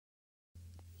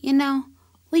You know,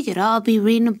 we could all be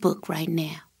reading a book right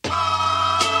now.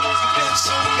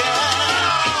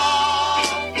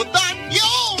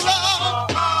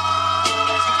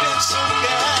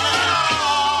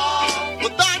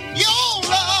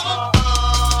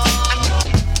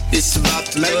 It's about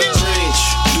the love change.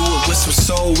 Do it with some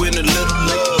soul and a little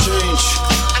love change.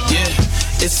 Yeah,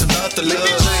 it's about the love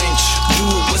change. Do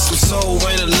it with some soul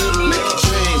and a little love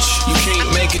change. You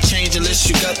can't make a change unless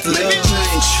you got the love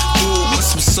change. Do it with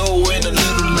some soul and a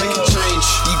little love change.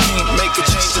 You can't make a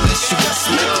change unless you got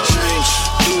some love change.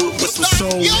 Do it with some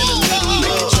soul and a little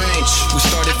love change. We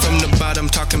started from the bottom,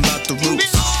 talking about the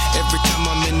roots. Every time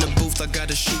I'm in the booth, I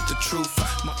gotta shoot the truth.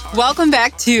 Welcome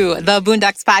back to the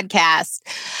Boondocks Podcast.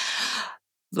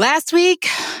 Last week,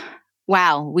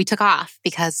 wow, we took off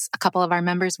because a couple of our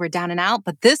members were down and out.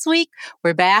 But this week,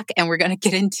 we're back and we're going to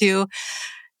get into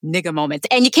nigga moments.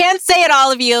 And you can't say it,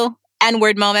 all of you,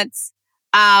 N-word moments.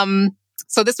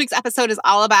 So this week's episode is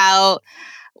all about,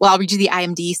 well, I'll read you the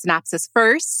IMDb synopsis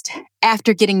first.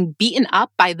 After getting beaten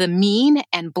up by the mean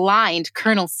and blind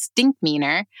Colonel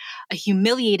Stinkmeaner, a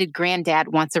humiliated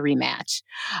granddad wants a rematch.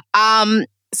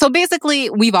 So basically,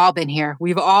 we've all been here.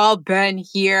 We've all been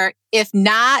here. If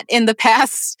not in the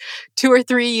past 2 or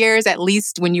 3 years, at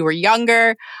least when you were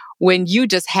younger, when you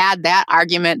just had that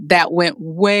argument that went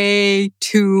way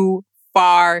too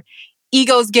far.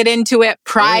 Egos get into it.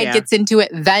 Pride gets into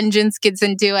it. Vengeance gets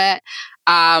into it.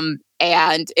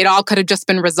 And it all could have just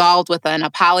been resolved with an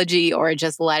apology or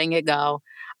just letting it go.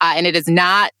 And it is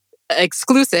not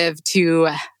exclusive to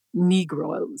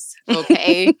Negroes,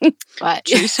 okay? But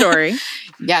true story.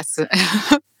 Yes.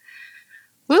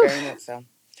 Very much so.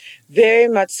 Very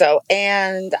much so.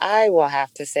 And I will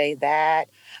have to say that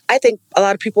I think a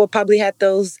lot of people probably had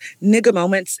those nigga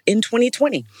moments in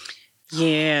 2020.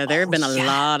 Yeah, there have been a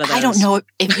lot of those. I don't know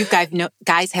if you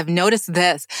guys have noticed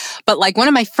this, but like one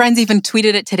of my friends even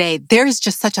tweeted it today. There's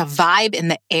just such a vibe in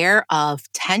the air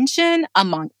of tension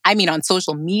on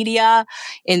social media,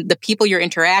 in the people you're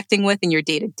interacting with in your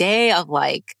day to day of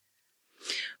like.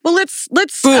 Well,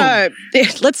 let's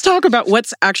talk about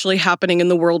what's actually happening in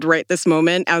the world right this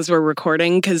moment as we're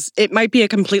recording, because it might be a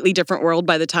completely different world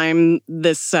by the time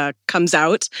this comes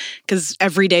out, because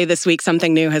every day this week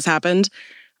something new has happened.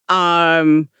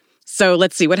 So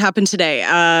let's see what happened today.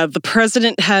 The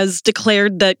president has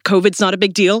declared that COVID's not a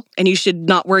big deal and you should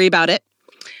not worry about it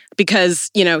because,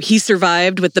 you know, he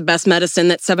survived with the best medicine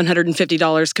that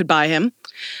 $750 could buy him.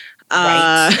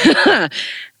 Right.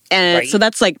 And so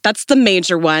that's the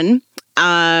major one.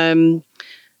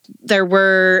 There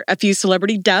were a few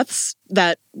celebrity deaths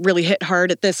that really hit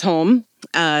hard at this home.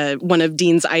 One of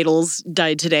Dean's idols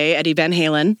died today, Eddie Van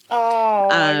Halen. Oh,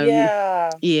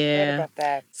 yeah. Yeah. About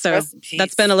that. So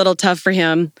that's been a little tough for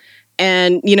him.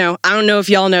 And, you know, I don't know if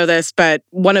y'all know this, but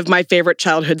one of my favorite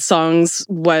childhood songs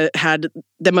had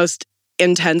the most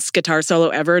intense guitar solo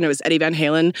ever, and it was Eddie Van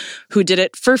Halen, who did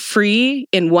it for free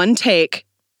in one take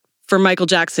for Michael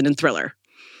Jackson in Thriller.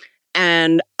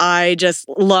 And I just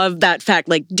love that fact.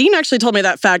 Like, Dean actually told me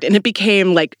that fact, and it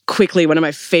became, like, quickly one of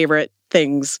my favorite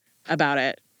things about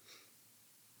it.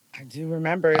 I do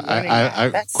remember.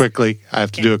 I quickly, I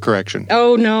have to do a correction.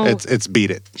 Oh, no. It's Beat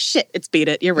It. Shit, it's Beat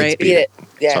It. You're right. Beat It.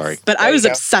 Yes. Sorry. But I was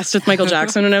obsessed with Michael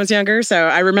Jackson when I was younger, so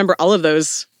I remember all of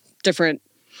those different...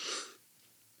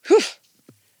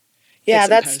 Yeah,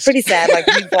 that's pretty sad. Like,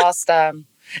 we've lost... and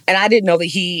I didn't know that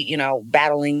he, you know,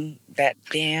 battling that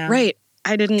damn... Right.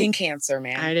 I didn't... cancer,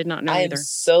 man. I did not know I either. am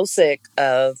so sick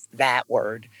of that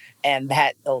word and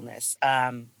that illness.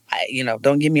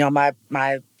 Don't get me on my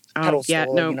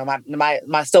pedestal, you know,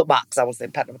 my soapbox. I was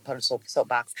saying pedestal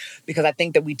soapbox because I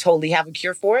think that we totally have a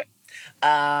cure for it.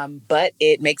 But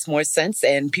it makes more sense,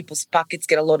 and people's pockets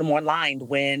get a little more lined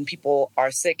when people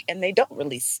are sick and they don't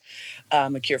release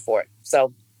a cure for it.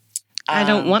 So I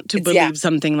don't want to believe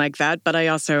something like that, but I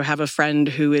also have a friend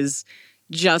who is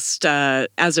just,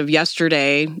 as of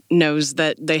yesterday, knows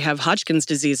that they have Hodgkin's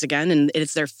disease again, and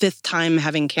it's their 5th time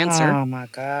having cancer. Oh, my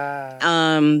God.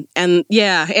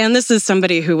 And this is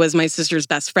somebody who was my sister's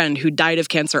best friend who died of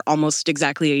cancer almost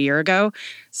exactly a year ago.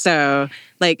 So,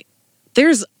 like,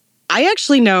 I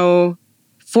actually know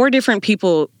 4 different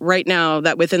people right now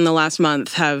that within the last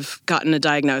month have gotten a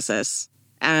diagnosis,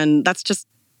 and that's just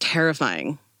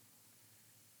terrifying.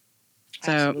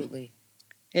 So, Absolutely.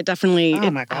 It definitely...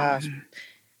 Oh, my gosh.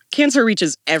 Cancer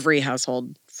reaches every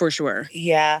household, for sure.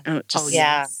 Yeah.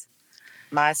 Yeah.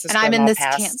 My sister And I'm in this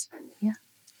passed. camp. Yeah.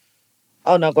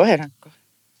 Oh, no, go ahead.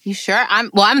 You sure?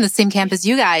 I'm in the same camp as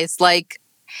you guys. Like,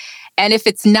 And if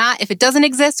it doesn't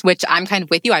exist, which I'm kind of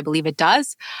with you, I believe it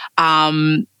does.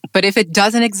 But if it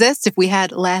doesn't exist, if we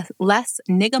had less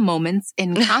nigga moments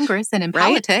in Congress and in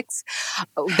politics,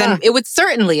 then it would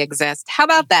certainly exist. How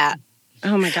about that?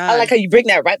 Oh my God. I like how you bring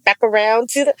that right back around.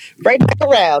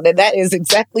 And that is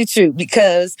exactly true,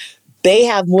 because they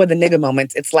have more than nigga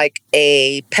moments. It's like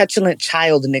a petulant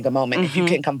child nigga moment. If you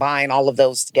can combine all of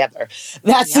those together,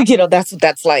 that's that's what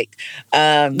that's like.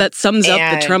 That sums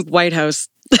up the Trump White House.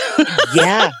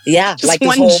 Yeah. Just like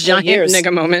one this giant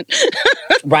nigga moment.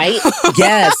 Right?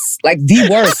 Yes. Like the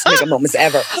worst nigga moments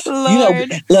ever.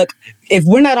 Lord. Look, if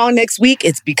we're not on next week,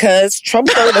 it's because Trump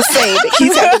heard us say that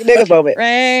he's having a nigga moment.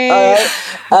 Right.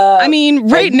 All right? I mean,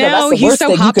 now he's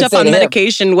so hopped up on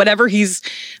medication. Whatever he's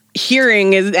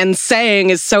hearing and saying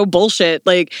is so bullshit.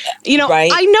 Like,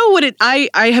 right? I know what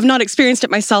I have not experienced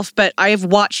it myself, but I have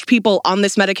watched people on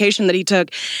this medication that he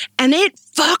took, and it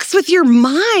fucks with your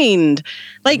mind.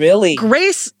 Like, really?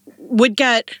 Grace would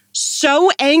get so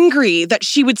angry that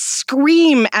she would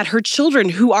scream at her children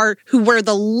who were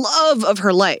the love of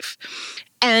her life.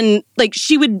 And like,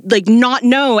 she would like not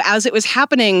know as it was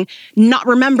happening, not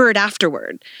remember it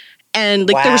afterward. And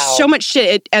like, there was so much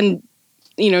shit.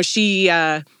 She,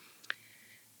 a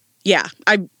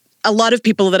lot of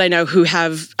people that I know who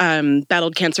have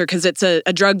battled cancer, because it's a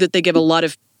drug that they give a lot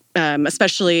of,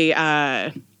 especially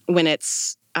when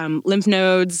it's lymph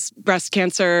nodes, breast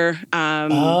cancer.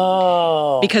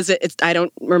 Because it's I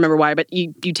don't remember why, but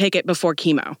you take it before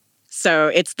chemo. So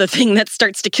it's the thing that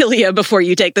starts to kill you before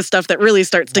you take the stuff that really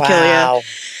starts to kill you.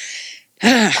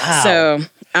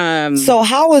 So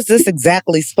how is this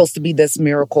exactly supposed to be this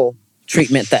miracle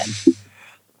treatment then?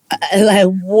 Like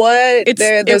what?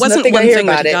 It wasn't one thing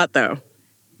that he got though.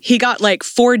 He got like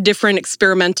 4 different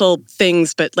experimental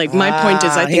things, but like my point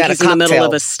is I think he's in the middle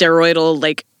of a steroidal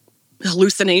like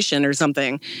hallucination or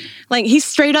something. Like he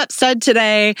straight up said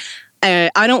today,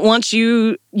 I don't want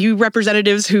you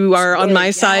representatives who are on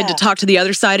my side to talk to the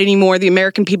other side anymore. The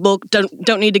American people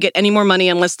don't need to get any more money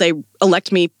unless they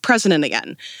elect me president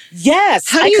again.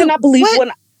 Yes. I could not believe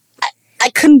I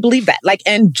couldn't believe that. Like,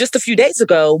 and just a few days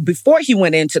ago, before he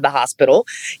went into the hospital,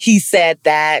 he said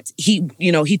that he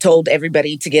told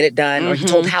everybody to get it done, or he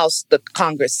told the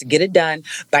Congress to get it done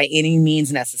by any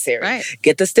means necessary. Right.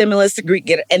 Get the stimulus degree,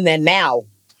 get it. And then now,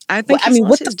 I think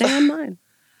what's his damn mind?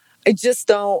 I just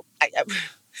don't.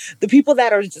 The people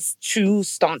that are just true,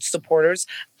 staunch supporters,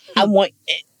 I want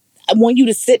you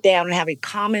to sit down and have a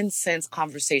common sense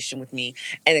conversation with me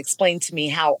and explain to me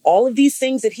how all of these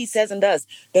things that he says and does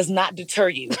not deter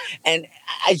you. And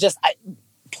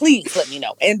please let me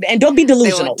know. And don't be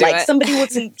delusional. Somebody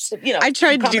with some, I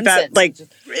tried to do that sense. Like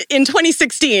in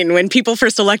 2016 when people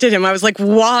first elected him, I was like,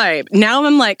 why? Now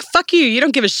I'm like, fuck you. You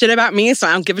don't give a shit about me, so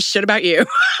I don't give a shit about you.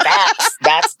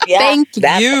 That's yeah. Thank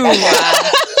you.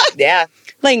 Yeah.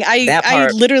 Like I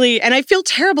literally, and I feel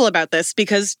terrible about this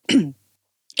because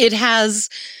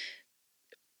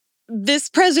this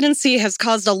presidency has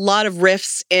caused a lot of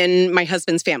rifts in my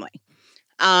husband's family,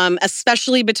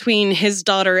 especially between his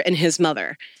daughter and his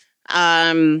mother.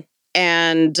 So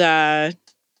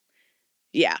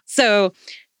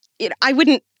I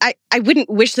wouldn't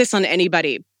wish this on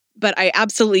anybody, but I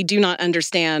absolutely do not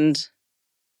understand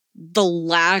the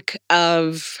lack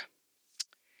of,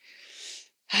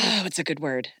 what's a good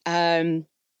word?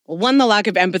 One, the lack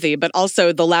of empathy, but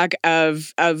also the lack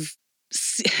of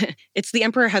it's the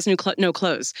emperor has no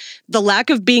clothes. The lack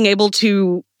of being able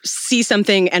to see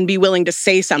something and be willing to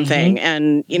say something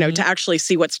and, to actually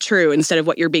see what's true instead of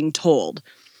what you're being told.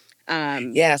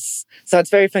 Yes. So it's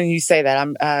very funny you say that.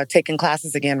 I'm taking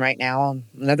classes again right now on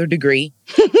another degree.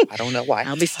 I don't know why.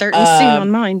 I'll be starting soon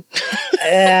on mine.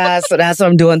 So that's what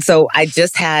I'm doing. So I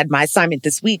just had my assignment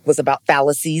this week was about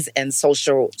fallacies and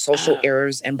social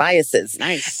errors and biases.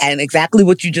 Nice. And exactly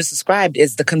what you just described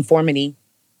is the conformity.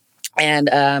 And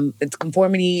it's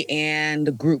conformity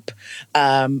and group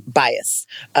bias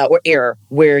or error,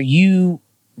 where you,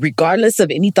 regardless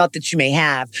of any thought that you may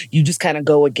have, you just kind of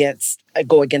go against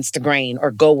the grain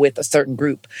or go with a certain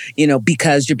group,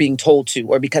 because you're being told to,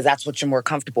 or because that's what you're more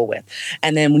comfortable with.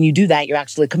 And then when you do that, you're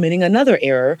actually committing another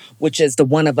error, which is the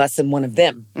one of us and one of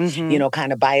them,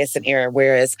 kind of bias and error.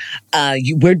 Whereas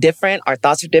we're different, our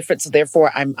thoughts are different, so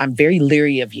therefore I'm very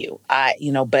leery of you.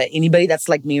 But anybody that's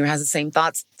like me or has the same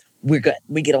thoughts, we're good.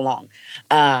 We get along.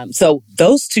 So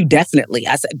those two definitely,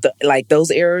 I said, those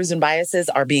errors and biases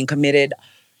are being committed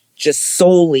just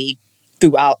solely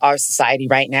throughout our society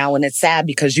right now. And it's sad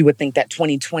because you would think that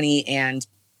 2020 and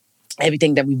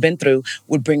everything that we've been through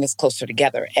would bring us closer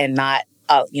together, and not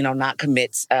not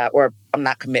commit,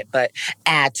 but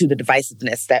add to the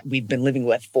divisiveness that we've been living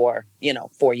with for,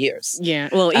 4 years. Yeah.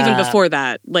 Well, even before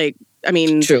that,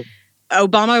 True.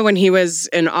 Obama, when he was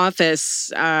in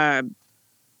office,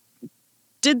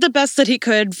 did the best that he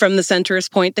could from the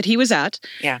centrist point that he was at.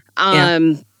 Yeah.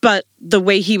 But the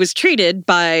way he was treated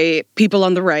by people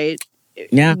on the right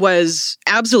was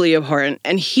absolutely abhorrent.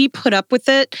 And he put up with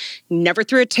it, never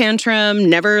threw a tantrum,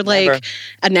 never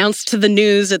announced to the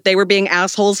news that they were being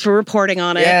assholes for reporting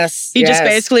on it. Yes. He just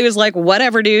basically was like,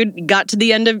 whatever, dude. Got to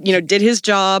the end of, did his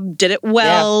job, did it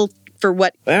well for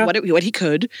what he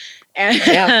could.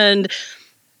 And,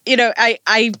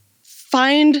 I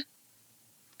find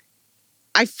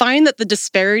that the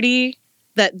disparity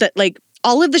that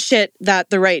all of the shit that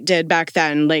the right did back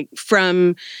then,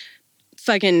 from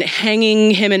fucking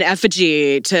hanging him in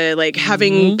effigy to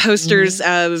having posters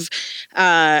of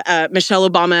Michelle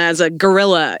Obama as a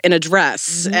gorilla in a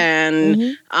dress.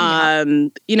 And,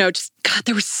 just, God,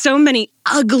 there were so many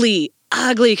ugly,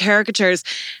 ugly caricatures.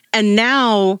 And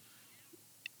now,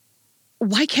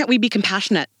 why can't we be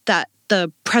compassionate that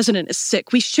the president is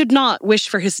sick? We should not wish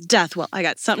for his death. Well, I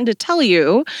got something to tell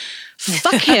you.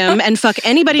 Fuck him and fuck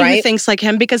anybody who thinks like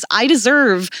him, because I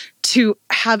deserve to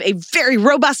have a very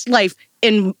robust life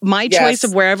in my choice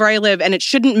of wherever I live. And it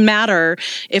shouldn't matter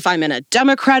if I'm in a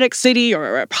Democratic city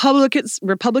or a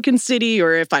Republican city,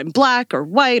 or if I'm black or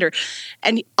white,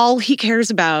 and all he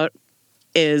cares about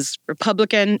is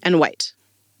Republican and white.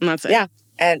 And that's it. Yeah.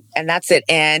 And that's it.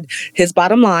 And his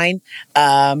bottom line,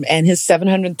 and his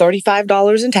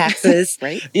 $735 in taxes,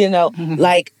 right?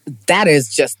 That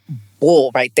is just bull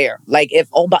right there.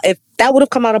 If that would have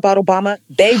come out about Obama,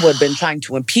 they would have been trying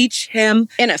to impeach him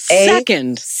in a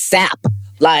second.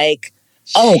 ASAP.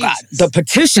 Oh God, the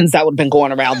petitions that would have been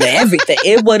going around, everything.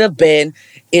 It would have been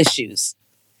issues.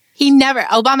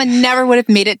 Obama never would have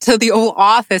made it to the Oval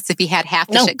Office if he had half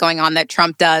the shit going on that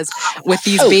Trump does with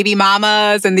these baby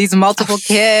mamas and these multiple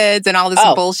kids and all this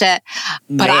bullshit.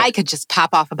 But I could just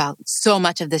pop off about so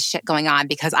much of this shit going on,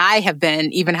 because I have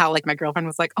been, even how my girlfriend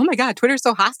was like, oh my God, Twitter's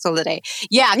so hostile today.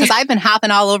 Yeah, because I've been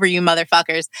hopping all over you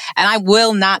motherfuckers, and I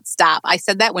will not stop. I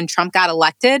said that when Trump got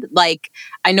elected.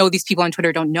 I know these people on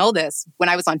Twitter don't know this. When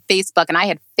I was on Facebook and I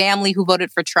had family who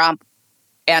voted for Trump,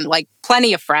 and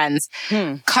plenty of friends,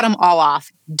 cut them all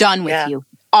off. Done with you.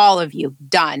 All of you.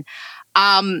 Done.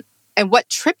 And what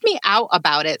tripped me out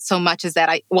about it so much is that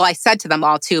I said to them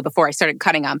all too before I started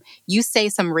cutting them, you say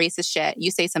some racist shit, you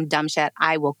say some dumb shit,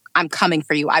 I'm coming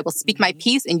for you. I will speak my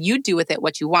piece and you do with it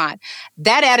what you want.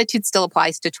 That attitude still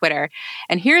applies to Twitter.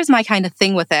 And here's my kind of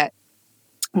thing with it.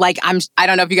 I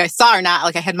don't know if you guys saw or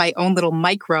not, I had my own little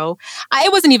micro.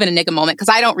 It wasn't even a nigga moment,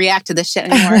 because I don't react to this shit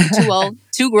anymore. I'm too old,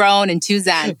 too grown, and too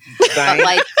zen.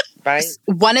 Right. But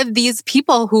one of these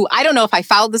people who, I don't know if I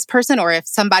followed this person or if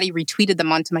somebody retweeted them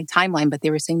onto my timeline, but they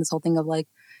were saying this whole thing of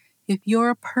if you're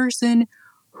a person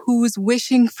who's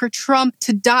wishing for Trump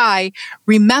to die,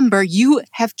 remember you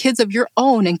have kids of your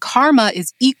own and karma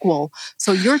is equal.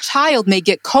 So your child may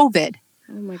get COVID.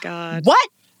 Oh my God. What?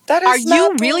 That is Are not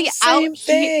you really the same out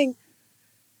thing.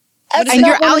 And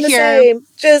you're out here.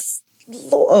 Just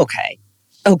okay.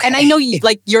 And I know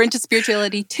you're into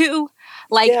spirituality too.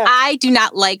 I do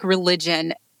not like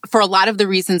religion for a lot of the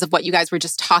reasons of what you guys were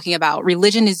just talking about.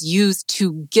 Religion is used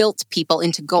to guilt people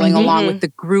into going along with the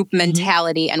group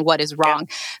mentality and what is wrong.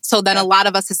 Yeah. So then a lot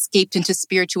of us escaped into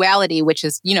spirituality, which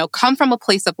is, come from a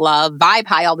place of love, vibe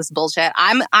high, all this bullshit.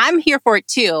 I'm here for it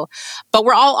too, but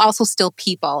we're all also still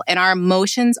people and our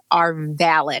emotions are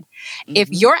valid. If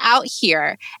you're out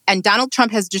here and Donald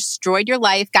Trump has destroyed your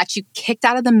life, got you kicked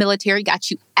out of the military,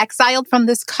 got you exiled from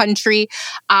this country,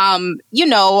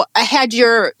 had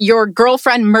your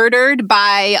girlfriend murdered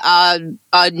by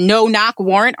a no-knock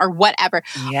warrant or whatever.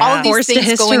 Yeah. All of these forced things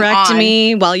a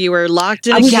hysterectomy while you were locked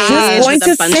in a cage with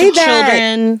a bunch of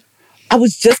children. I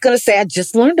was just going to say, I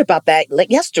just learned about that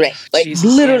yesterday.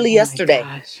 Literally yesterday.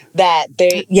 That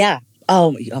they,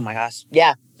 Oh my gosh.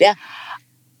 Yeah. Yeah.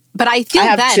 But I feel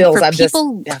that for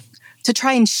people to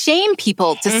try and shame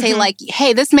people to say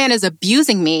hey, this man is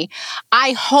abusing me.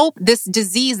 I hope this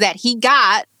disease that he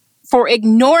got for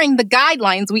ignoring the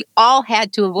guidelines, we all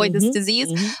had to avoid this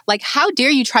disease. How dare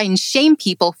you try and shame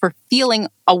people for feeling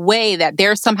a way that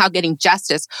they're somehow getting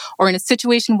justice or in a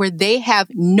situation where they have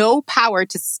no power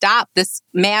to stop this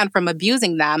man from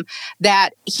abusing them, that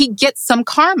he gets some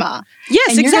karma.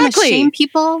 Yes, and exactly. You're gonna shame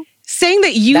people? Saying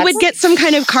that you would get some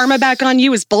kind of karma back on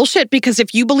you is bullshit, because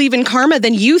if you believe in karma,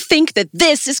 then you think that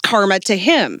this is karma to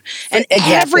him and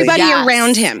everybody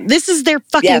around him. This is their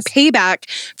fucking payback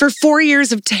for 4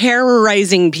 years of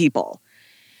terrorizing people.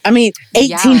 I mean,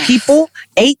 18 people.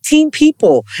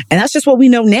 And that's just what we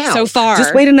know now. So far.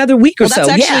 Just wait another week or so.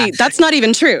 That's not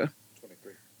even true.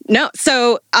 No.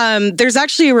 So there's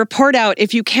actually a report out.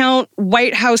 If you count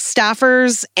White House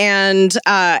staffers and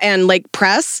like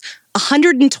press,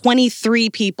 123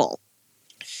 people.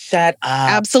 Shut up.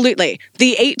 Absolutely.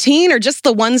 The 18 are just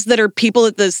the ones that are people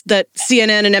at that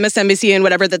CNN and MSNBC and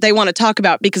whatever that they want to talk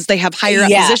about because they have higher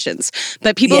up positions.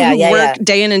 But people who work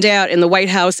day in and day out in the White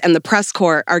House and the press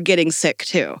corps are getting sick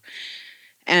too.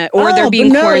 Or they're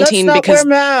being quarantined because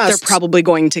they're probably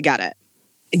going to get it.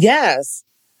 Yes.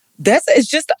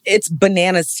 It's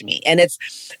bananas to me. And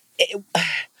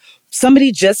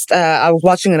somebody just, I was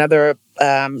watching another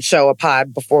show, a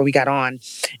pod before we got on,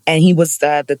 and he was,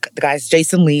 the guy's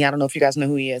Jason Lee. I don't know if you guys know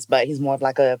who he is, but he's more of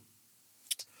like I'm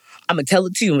going to tell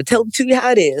it to you. I'm going to tell it to you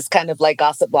how it is. Kind of like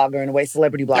gossip blogger in a way,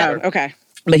 celebrity blogger. Oh, okay.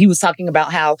 But he was talking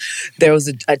about how there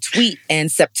was a tweet in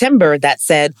September that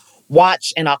said,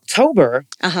 watch in October,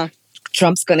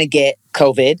 Trump's going to get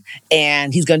COVID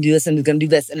and he's going to do this and he's going to do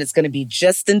this. And it's going to be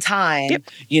just in time,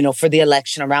 for the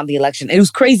election, around the election. It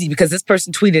was crazy because this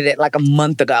person tweeted it like a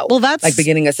month ago. Well, that's like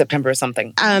beginning of September or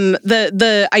something.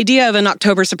 The idea of an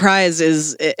October surprise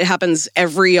is it happens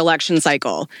every election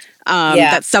cycle.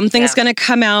 That something's going to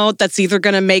come out that's either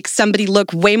going to make somebody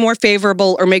look way more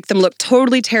favorable or make them look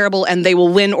totally terrible, and they will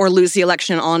win or lose the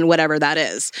election on whatever that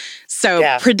is.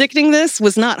 So predicting this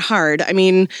was not hard. I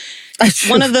mean,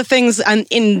 one of the things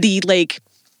in the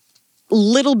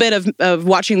little bit of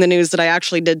watching the news that I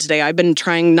actually did today, I've been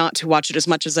trying not to watch it as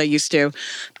much as I used to,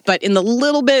 but in the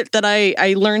little bit that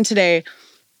I learned today,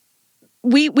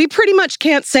 we pretty much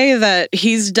can't say that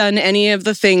he's done any of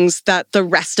the things that the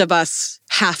rest of us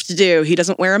have to do. He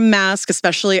doesn't wear a mask,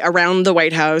 especially around the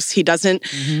White House. He doesn't,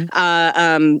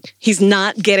 he's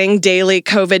not getting daily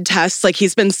COVID tests like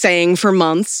he's been saying for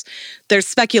months. There's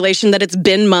speculation that it's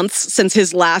been months since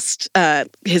his last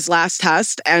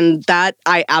test, and that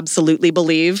I absolutely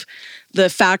believe. The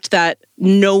fact that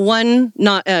no one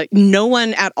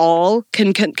at all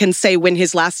can say when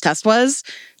his last test was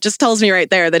just tells me right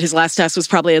there that his last test was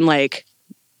probably in May.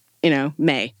 Yeah.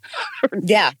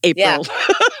 April.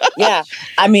 Yeah.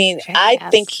 I mean, I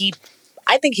think he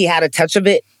had a touch of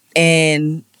it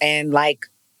and why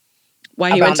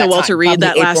he went to Walter Reed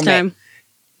that last time.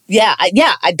 Yeah,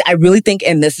 I really think,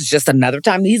 and this is just another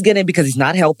time that he's getting it because he's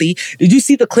not healthy. Did you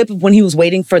see the clip of when he was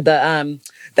waiting for the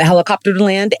helicopter to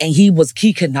land and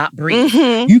he could not breathe?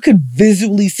 Mm-hmm. You could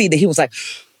visually see that he was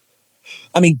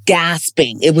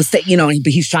gasping. It was,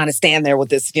 he's trying to stand there with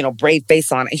this, brave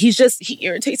face on it. He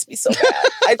irritates me so bad.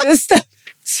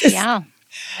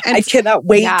 I cannot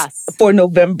wait for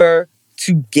November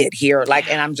to get here.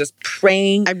 And I'm just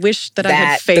praying. I wish that I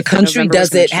had faith the country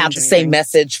doesn't have the same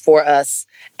message for us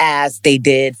as they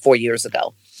did 4 years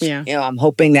ago. Yeah. I'm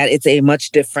hoping that it's a much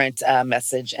different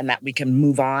message and that we can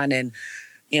move on and,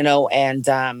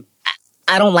 I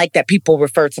don't like that people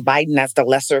refer to Biden as the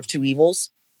lesser of two evils.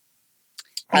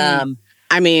 To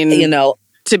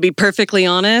be perfectly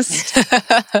honest,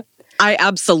 I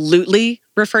absolutely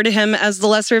refer to him as the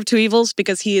lesser of two evils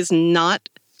because he is not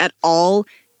at all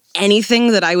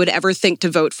anything that I would ever think to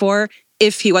vote for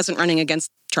if he wasn't running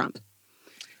against Trump.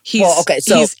 He's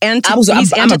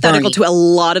antithetical to a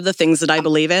lot of the things that I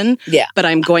believe in. Yeah. But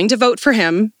I'm going to vote for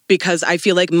him because I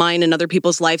feel like mine and other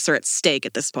people's lives are at stake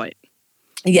at this point.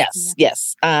 Yes.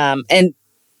 And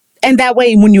that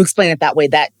way, when you explain it that way,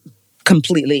 that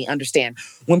completely understand.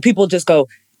 When people just go,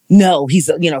 no, he's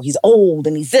old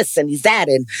and he's this and he's that.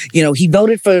 And, he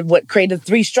voted for what created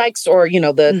three strikes or,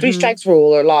 the three strikes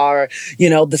rule or law or,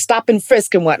 the stop and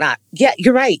frisk and whatnot. Yeah,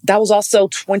 you're right. That was also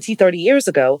 20, 30 years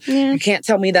ago. Yeah. You can't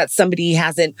tell me that somebody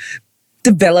hasn't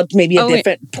developed maybe a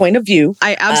different point of view.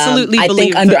 I absolutely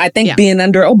believe being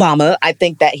under Obama, I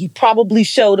think that he probably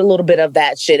showed a little bit of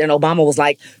that shit. And Obama was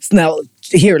like, no,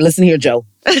 listen here, Joe.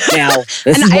 Now,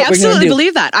 this is what I absolutely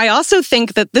believe that. I also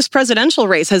think that this presidential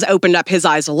race has opened up his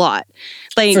eyes a lot.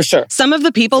 For sure. Some of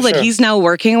the people that he's now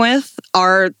working with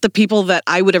are the people that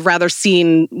I would have rather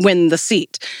seen win the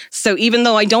seat. So even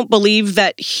though I don't believe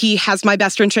that he has my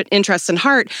best interests in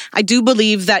heart, I do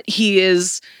believe that he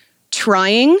is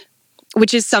trying,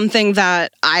 which is something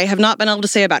that I have not been able to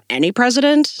say about any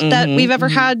president that we've ever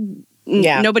had.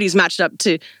 Yeah. Nobody's matched up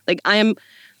to,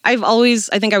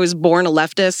 I think I was born a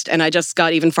leftist and I just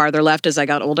got even farther left as I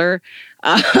got older.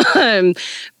 But,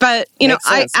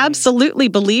 I absolutely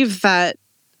believe that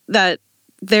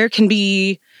there can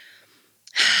be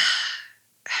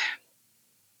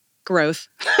growth.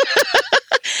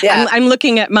 Yeah. I'm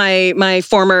looking at my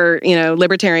former,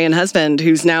 libertarian husband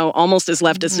who's now almost as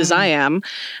leftist as I am,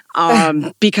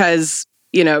 because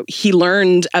he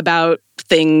learned about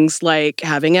things like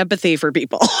having empathy for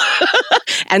people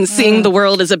and seeing the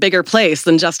world as a bigger place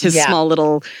than just his small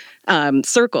little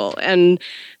circle. And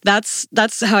that's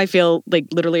how I feel like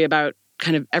literally about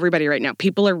kind of everybody right now.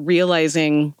 People are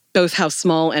realizing both how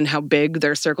small and how big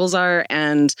their circles are.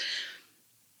 And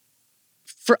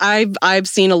I've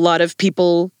seen a lot of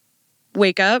people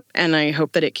wake up, and I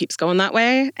hope that it keeps going that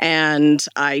way. And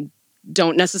I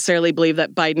don't necessarily believe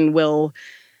that Biden will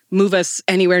move us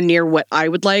anywhere near what I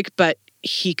would like, but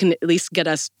he can at least get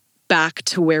us back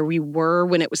to where we were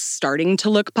when it was starting to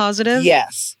look positive.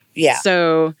 Yes. Yeah.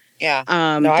 So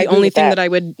the only thing that I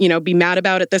would, be mad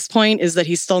about at this point is that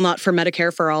he's still not for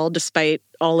Medicare for all, despite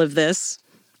all of this.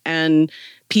 And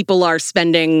people are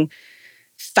spending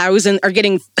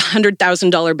getting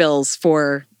 $100,000 bills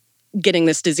for getting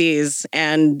this disease.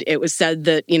 And it was said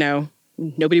that,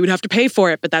 nobody would have to pay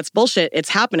for it, but that's bullshit. It's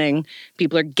happening.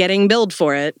 People are getting billed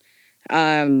for it.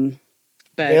 But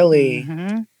really?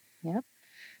 Mm-hmm. Yep.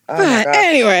 But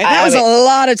anyway, that was a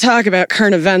lot of talk about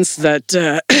current events that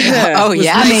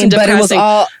nice but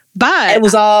it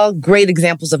was all great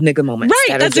examples of nigga moments.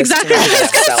 Right, that's exactly what I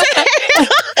was going to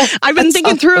say. I've been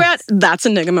thinking through it. That's a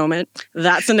nigga moment.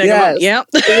 That's a nigga moment. Yep.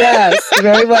 Yes,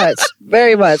 very much.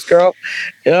 Very much, girl.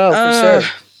 Yeah, for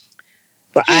sure.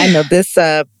 But I know this,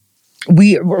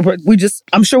 we just,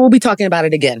 I'm sure we'll be talking about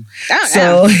it again.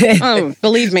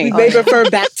 Believe me. We may refer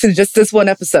back to just this one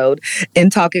episode in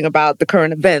talking about the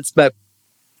current events. But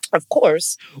of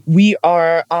course, we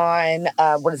are on,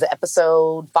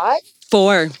 episode 5?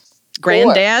 4.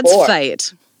 Granddad's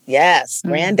Fight. Yes,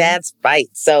 Granddad's Fight.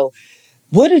 So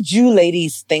what did you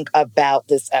ladies think about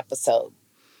this episode?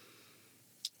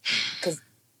 Because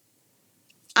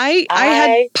I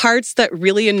had parts that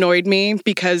really annoyed me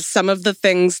because some of the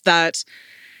things that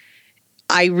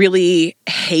I really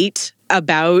hate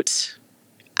about,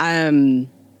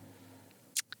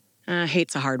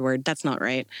 hate's a hard word. That's not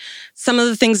right. Some of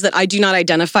the things that I do not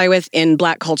identify with in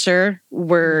Black culture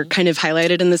were kind of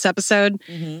highlighted in this episode.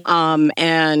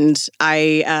 And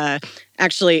I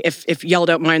actually, if y'all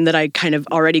don't mind that I kind of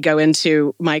already go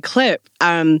into my clip,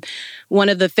 one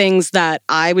of the things that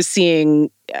I was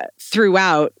seeing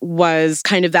throughout was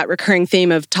kind of that recurring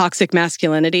theme of toxic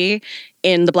masculinity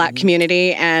in the Black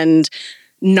community, and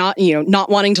not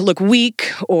wanting to look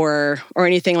weak or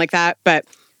anything like that. But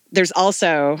there's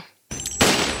also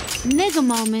nigga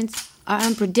moments are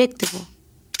unpredictable.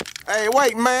 Hey,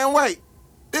 wait, man, wait.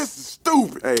 This is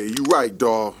stupid. Hey, you right,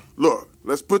 dawg. Look,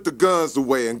 let's put the guns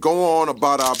away and go on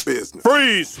about our business.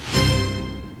 Freeze!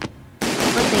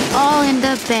 But they all end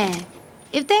up bad.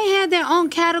 If they had their own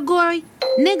category,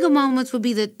 nigga moments would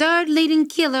be the 3rd leading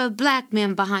killer of Black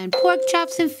men behind pork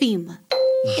chops and FEMA.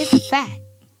 It's a fact.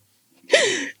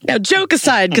 Now, joke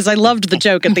aside, because I loved the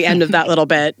joke at the end of that little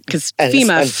bit, because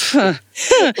FEMA.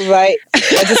 Right.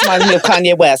 That just reminds me of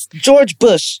Kanye West. George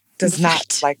Bush does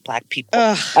not like Black people.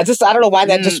 I don't know why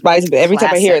that just reminds me. Every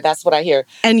time I hear it, that's what I hear.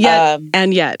 And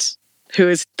yet, who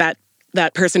is that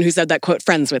person who said that quote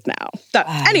friends with now?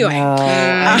 Anyway.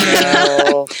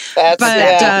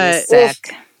 That's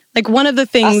sick. Like one of the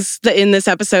things that in this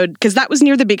episode, because that was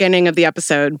near the beginning of the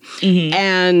episode,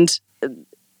 and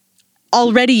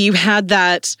already you had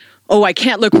that, I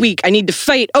can't look weak. I need to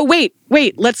fight. Oh, wait,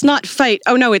 let's not fight.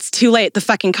 Oh, no, it's too late. The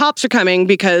fucking cops are coming,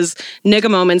 because nigga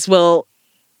moments will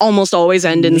almost always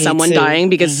end in someone dying,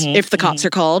 because if the cops are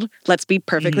called, let's be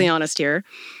perfectly honest here.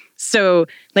 So,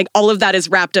 like, all of that is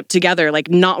wrapped up together, like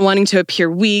not wanting to appear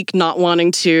weak, not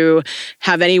wanting to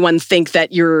have anyone think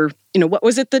that you're, what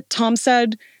was it that Tom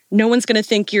said? No one's going to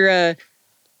think you're a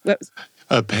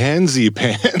pansy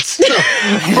pants or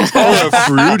a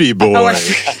fruity boy.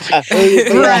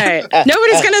 Right.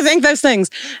 Nobody's going to think those things.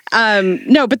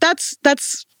 No, but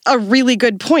that's a really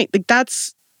good point. Like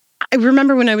I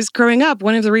remember when I was growing up,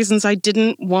 one of the reasons I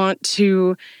didn't want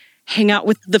to hang out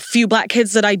with the few Black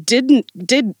kids that I did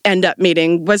end up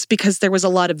meeting was because there was a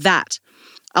lot of that.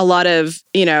 A lot of,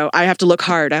 I have to look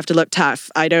hard, I have to look tough.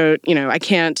 I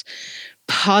can't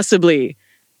possibly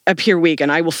appear weak,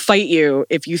 and I will fight you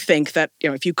if you think that,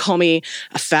 if you call me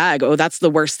a fag, that's the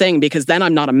worst thing, because then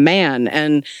I'm not a man.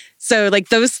 And so like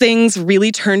those things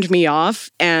really turned me off.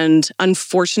 And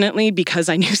unfortunately, because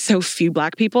I knew so few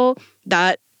Black people,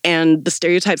 that and the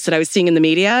stereotypes that I was seeing in the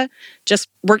media just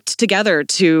worked together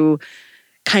to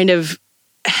kind of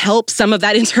help some of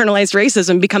that internalized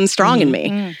racism become strong in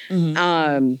me.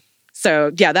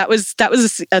 So yeah, that was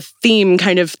a theme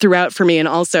kind of throughout for me. And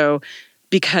also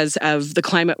because of the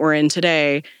climate we're in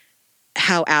today,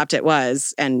 how apt it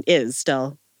was and is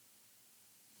still.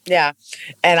 Yeah.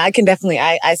 And I can definitely,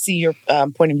 I see your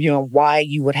point of view on why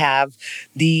you would have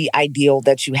the ideal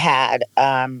that you had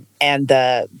and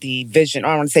the vision, or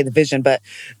I don't want to say the vision, but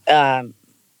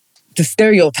the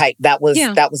stereotype that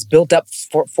was built up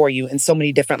for you in so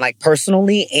many different, like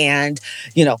personally and,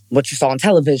 you know, what you saw on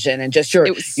television and just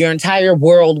your entire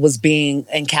world was being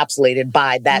encapsulated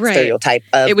by that stereotype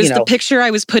of, it was the picture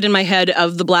I was put in my head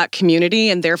of the Black community,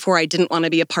 and therefore I didn't want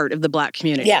to be a part of the Black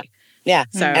community. Yeah. Yeah.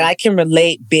 So, and I can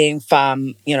relate being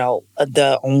from, you know,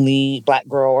 the only Black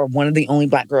girl or one of the only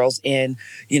Black girls in,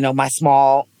 you know, my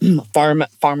small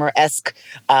farmer-esque,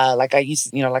 like I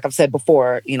used, you know, like I've said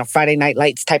before, you know, Friday Night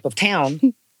Lights type of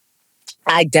town.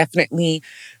 I definitely,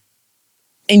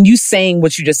 and you saying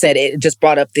what you just said, it just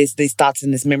brought up these thoughts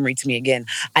and this memory to me again.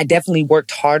 I definitely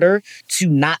worked harder to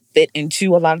not fit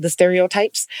into a lot of the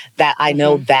stereotypes that I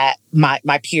know that my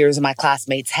peers and my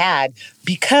classmates had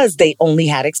because they only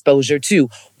had exposure to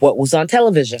what was on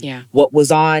television, what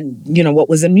was on, you know, what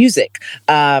was in music.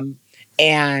 And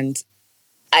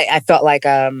I felt like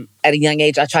at a young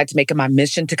age, I tried to make it my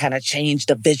mission to kind of change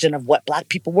the vision of what Black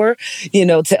people were, you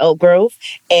know, to Elk Grove.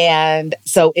 And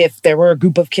so if there were a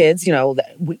group of kids, you know,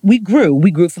 we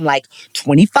grew from like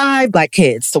 25 Black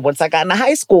kids. So once I got into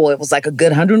high school, it was like a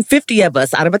good 150 of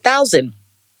us out of 1,000.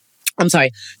 I'm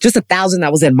sorry, just 1,000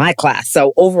 that was in my class.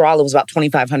 So overall, it was about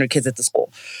 2,500 kids at the school.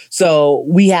 So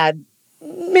we had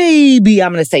maybe,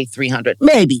 I'm going to say 300,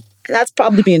 maybe. That's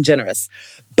probably being generous.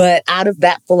 But out of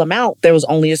that full amount, there was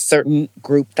only a certain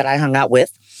group that I hung out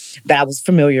with, that I was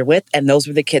familiar with. And those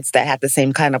were the kids that had the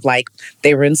same kind of like,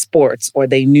 they were in sports or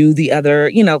they knew the other,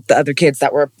 you know, the other kids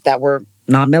that were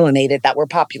non-melanated, that were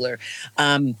popular.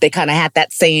 They kind of had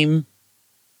that same,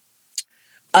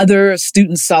 other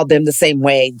students saw them the same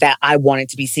way that I wanted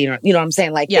to be seen. You know what I'm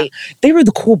saying? Like they were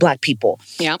the cool Black people.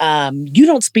 Yeah. You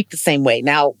don't speak the same way.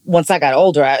 Now, once I got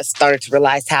older, I started to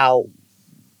realize how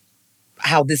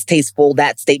distasteful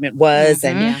that statement was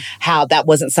and how that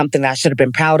wasn't something that I should have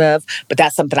been proud of. But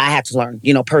that's something I had to learn,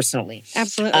 you know, personally.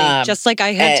 Absolutely. Just like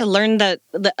I had to learn that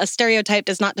a stereotype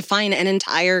does not define an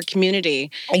entire community.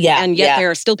 Yeah. And yet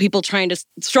there are still people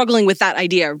struggling with that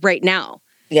idea right now.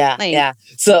 Yeah, yeah.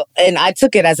 So, and I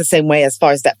took it as the same way as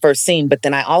far as that first scene. But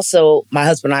then my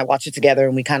husband and I watch it together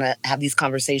and we kind of have these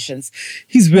conversations.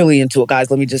 He's really into it,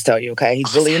 guys. Let me just tell you, okay?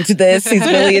 He's really into this. He's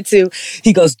really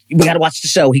he goes, we got to watch the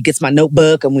show. He gets my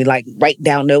notebook and we like write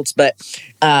down notes. But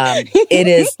it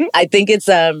is, I think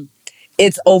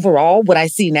it's overall what I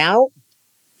see now,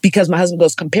 because my husband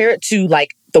goes, compare it to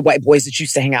like the white boys that you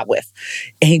used to hang out with.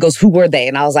 And he goes, who were they?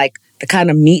 And I was like, the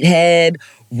kind of meathead,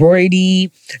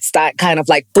 roidy, kind of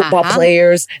like football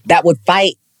players that would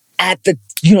fight at the,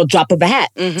 you know, drop of a hat.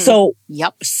 Mm-hmm. So,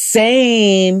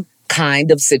 same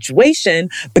kind of situation,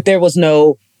 but there was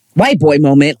no white boy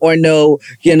moment or no,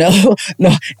 you know,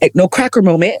 no cracker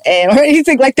moment or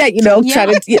anything like that, you know, try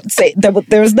to say there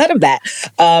was none of that.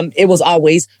 It was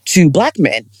always two Black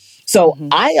men. So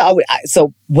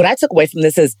so what I took away from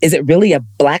this is it really a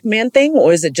Black man thing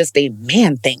or is it just a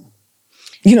man thing?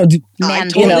 You know, I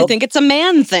totally think it's a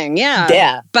man thing. Yeah.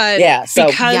 Yeah. But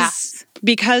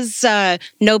because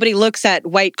nobody looks at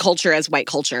white culture as white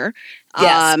culture.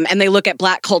 And they look at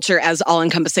Black culture as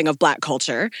all-encompassing of Black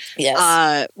culture.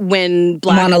 Yes. When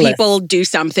Black people do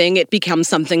something, it becomes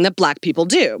something that Black people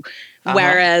do.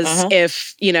 Whereas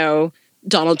if, you know,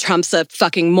 Donald Trump's a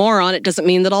fucking moron, it doesn't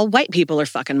mean that all white people are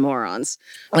fucking morons.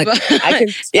 Like, I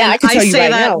can tell you right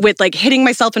now. With like hitting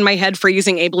myself in my head for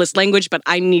using ableist language, but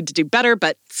I need to do better.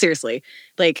 But seriously,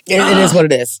 like it is what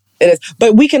it is. It is.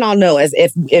 But we can all know as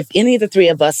if any of the three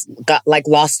of us got like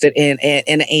lost it in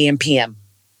an AM PM.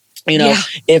 You know,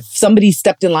 if somebody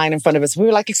stepped in line in front of us, we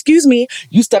were like, excuse me,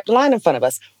 you stepped in line in front of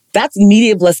us. That's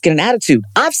immediate, let's get an attitude.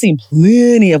 I've seen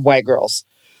plenty of white girls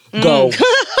go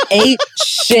ate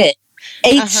shit,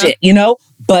 you know?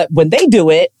 But when they do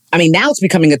it, I mean, now it's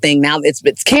becoming a thing. Now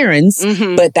it's Karens,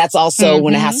 but that's also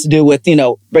when it has to do with, you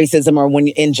know, racism or when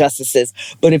injustices.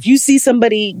 But if you see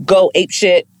somebody go ape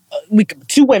shit,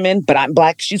 two women, but I'm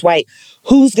Black, she's white,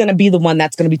 who's going to be the one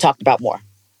that's going to be talked about more?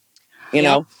 You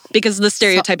know? Because of the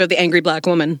stereotype of the angry Black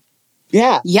woman.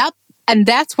 Yeah. Yep. And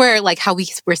that's where, like, how we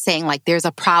were saying, like, there's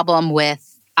a problem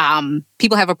with,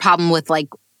 people have a problem with, like,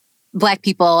 Black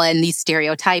people and these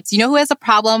stereotypes. You know who has a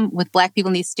problem with Black people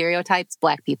and these stereotypes?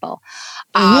 Black people.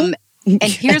 And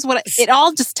here's what, it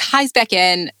all just ties back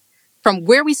in from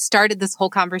where we started this whole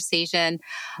conversation.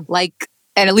 Like,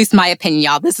 and at least my opinion,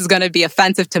 y'all, this is going to be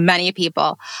offensive to many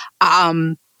people.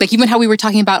 Like even how we were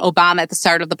talking about Obama at the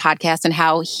start of the podcast and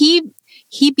how he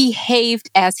behaved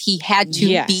as he had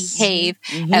to behave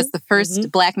as the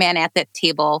first Black man at that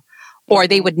table, or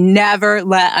they would never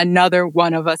let another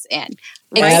one of us in.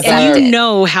 Right. And you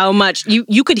know how much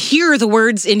you could hear the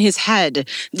words in his head,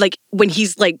 like when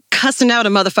he's like cussing out a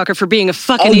motherfucker for being a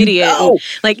fucking idiot. No.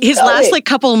 Like his last like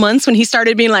couple of months when he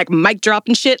started being like mic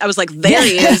dropping shit, I was like, there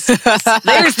he is.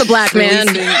 There's the black man.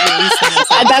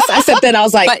 I said then I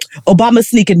was like, Obama's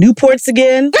sneaking Newports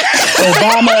again.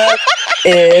 Obama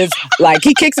is like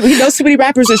he knows too many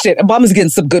rappers and shit. Obama's getting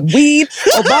some good weed.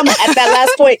 Obama at that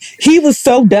last point, he was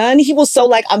so done. He was so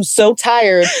like, I'm so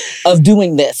tired of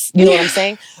doing this. You know what I'm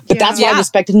saying? But that's why I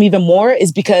respected him even more,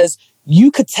 is because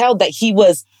you could tell that he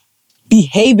was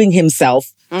behaving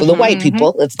himself for the white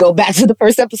people. Let's go back to the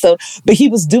first episode. But he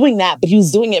was doing that, but he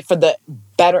was doing it for the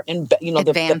better and the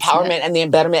empowerment and the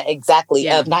betterment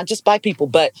of not just black people,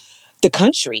 but the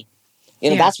country.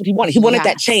 You know, that's what he wanted. He wanted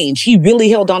that change. He really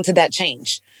held on to that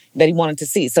change that he wanted to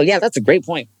see. So yeah, that's a great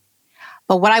point.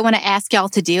 But what I want to ask y'all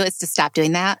to do is to stop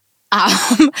doing that.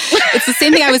 It's the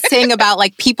same thing I was saying about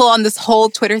like people on this whole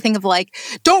Twitter thing of like,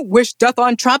 don't wish death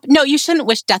on Trump. No, you shouldn't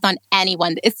wish death on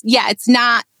anyone. It's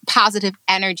not positive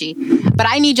energy, but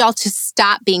I need y'all to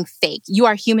stop being fake. You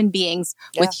are human beings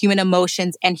with human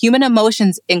emotions, and human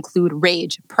emotions include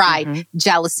rage, pride,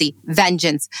 jealousy,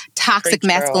 vengeance, toxic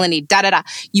masculinity,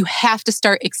 You have to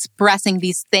start expressing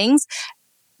these things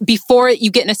before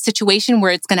you get in a situation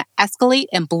where it's going to escalate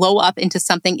and blow up into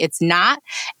something it's not.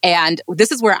 And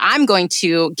this is where I'm going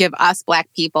to give us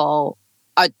Black people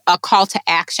a call to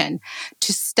action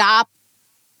to stop.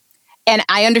 And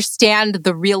I understand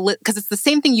because it's the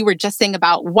same thing you were just saying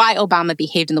about why Obama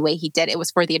behaved in the way he did. It was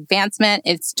for the advancement.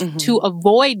 It's to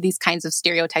avoid these kinds of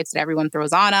stereotypes that everyone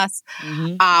throws on us.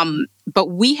 But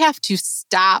we have to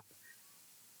stop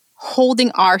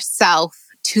holding ourselves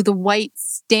to the white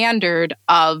standard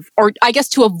or I guess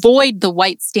to avoid the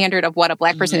white standard of what a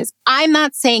Black person is. I'm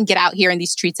not saying get out here in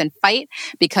these streets and fight,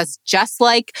 because just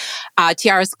like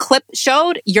Tiara's clip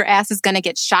showed, your ass is going to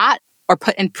get shot or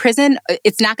put in prison.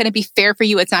 It's not going to be fair for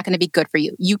you. It's not going to be good for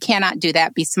you. You cannot do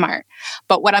that. Be smart.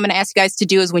 But what I'm going to ask you guys to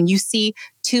do is when you see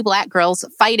two Black girls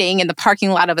fighting in the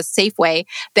parking lot of a Safeway,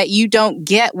 that you don't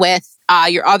get with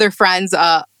your other friends,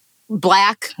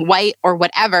 Black, white, or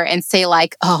whatever, and say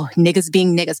like, oh, niggas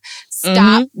being niggas.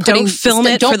 Stop. Don't film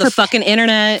it for the fucking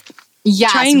internet.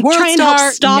 Yes. Try and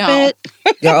help stop it.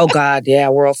 Oh God. Yeah.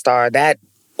 World Star. That,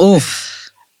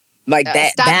 oof. Like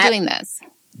that. Stop doing this.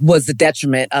 Was the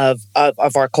detriment of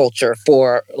our culture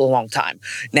for a long time.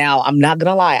 Now, I'm not going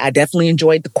to lie. I definitely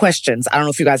enjoyed the questions. I don't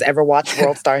know if you guys ever watched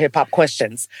World Star Hip Hop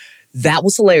Questions. That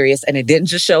was hilarious. And it didn't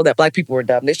just show that Black people were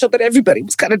dumb. They showed that everybody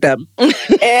was kind of dumb.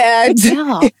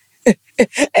 And...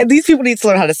 and these people need to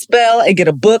learn how to spell and get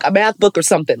a book, a math book or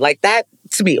something like that,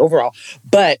 to me overall.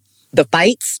 But the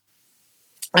fights,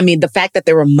 I mean, the fact that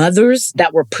there were mothers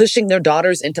that were pushing their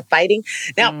daughters into fighting.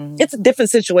 Now, it's a different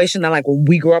situation than like when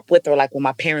we grew up with, or like when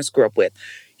my parents grew up with.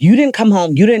 You didn't come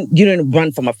home, you didn't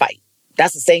run from a fight.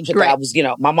 That's the same shit that I was,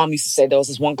 my mom used to say there was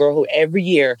this one girl who every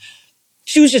year,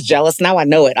 she was just jealous. Now I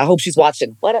know it. I hope she's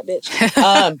watching. What up,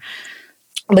 bitch?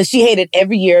 But she hated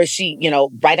every year. She,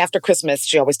 right after Christmas,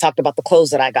 she always talked about the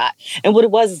clothes that I got. And what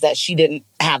it was is that she didn't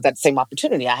have that same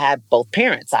opportunity. I had both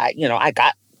parents. I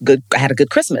had a good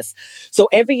Christmas. So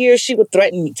every year she would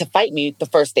threaten to fight me the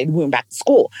first day we went back to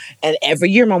school. And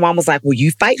every year my mom was like, well,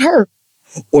 you fight her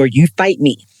or you fight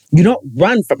me. You don't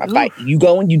run from a fight. You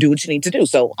go and you do what you need to do.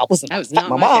 So I wasn't my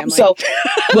mom. Family. So,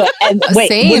 what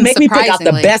made me pick out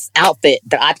the best outfit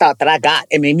that I thought that I got,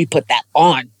 it made me put that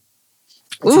on.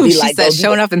 Ooh, she said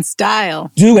showing up in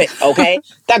style. Do it, okay?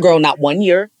 That girl, not 1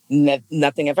 year,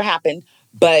 nothing ever happened.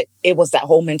 But it was that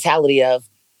whole mentality of,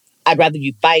 I'd rather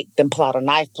you fight than pull out a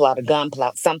knife, pull out a gun, pull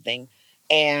out something.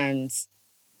 And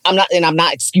I'm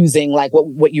not excusing like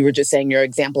what you were just saying, your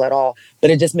example at all. But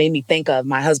it just made me think of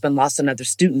my husband lost another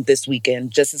student this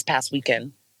weekend, just this past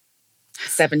weekend.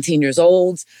 17 years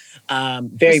old,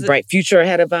 very bright future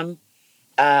ahead of him.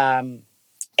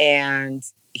 And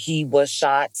he was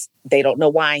shot. They don't know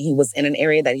why. He was in an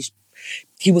area that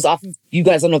he was off of, you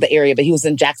guys don't know the area, but he was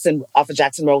in off of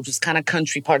Jackson Road, which is kind of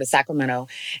country part of Sacramento.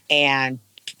 And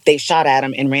they shot at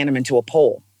him and ran him into a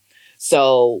pole.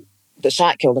 So the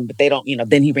shot killed him, but they don't,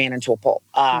 then he ran into a pole.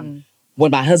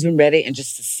 When my husband read it, and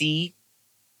just to see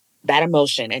that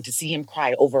emotion and to see him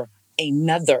cry over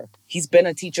he's been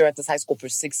a teacher at this high school for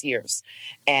 6 years.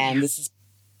 And this is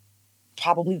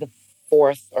probably the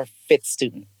 4th or 5th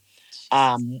student.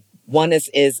 One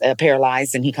is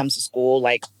paralyzed and he comes to school,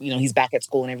 he's back at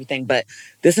school and everything. But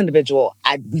this individual,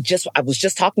 I was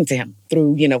just talking to him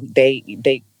through,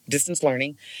 they distance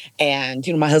learning. And,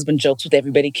 my husband jokes with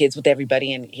everybody, kids with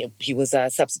everybody. And he was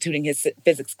substituting his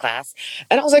physics class.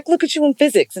 And I was like, look at you in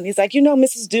physics. And he's like,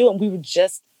 Mrs. Dew. And we were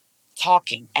just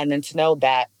talking. And then to know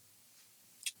that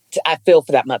I feel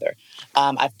for that mother.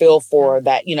 I feel for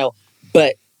that, you know,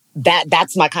 but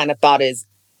that's my kind of thought is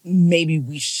maybe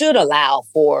we should allow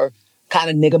for kind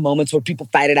of nigga moments where people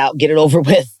fight it out, get it over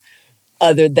with,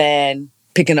 other than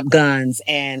picking up guns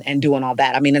and doing all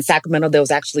that. I mean, in Sacramento, there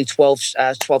was actually 12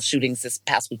 shootings this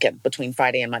past weekend between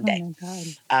Friday and Monday. Oh,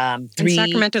 my God. And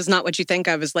Sacramento's not what you think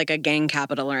of as like a gang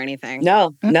capital or anything.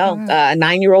 No. A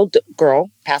 9-year-old girl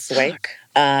passed away.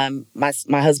 My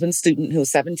husband's student who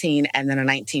was 17, and then a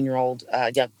 19-year-old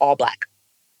young, all black.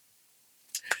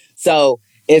 So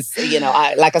it's, you know,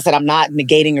 like I said, I'm not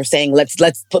negating or saying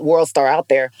let's put World Star out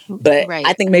there, but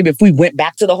I think maybe if we went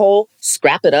back to the whole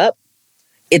scrap it up,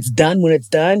 it's done when it's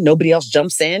done, nobody else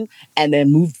jumps in, and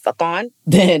then move the fuck on,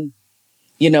 then,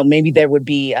 you know, maybe there would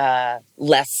be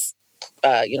less,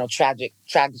 you know, tragic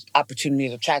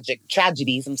opportunities or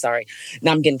tragedies. I'm sorry.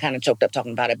 Now I'm getting kind of choked up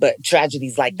talking about it, but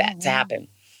tragedies like that to happen.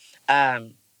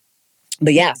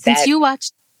 But yeah. Since you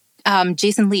watched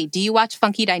Jason Lee, do you watch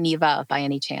Funky Dineva by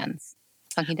any chance?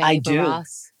 Funky Dineva I do.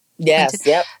 Ross? Yes,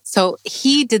 yep. So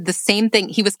he did the same thing.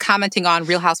 He was commenting on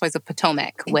Real Housewives of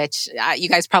Potomac, which you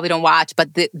guys probably don't watch,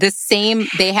 but they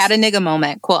had a nigga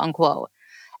moment, quote unquote.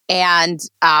 And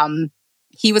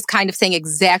he was kind of saying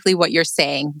exactly what you're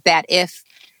saying, that if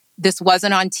this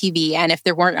wasn't on TV and if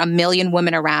there weren't a million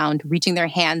women around reaching their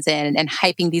hands in and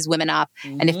hyping these women up,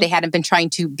 and if they hadn't been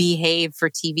trying to behave for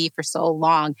TV for so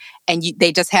long and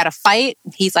they just had a fight,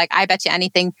 he's like, I bet you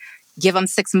anything, give them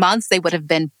 6 months, they would have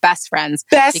been best friends.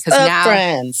 Because now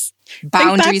friends.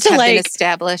 Boundaries have been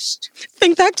established.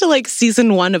 Think back to like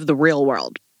season 1 of The Real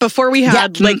World. Before we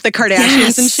had like the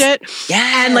Kardashians and shit.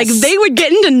 Yes. And like they would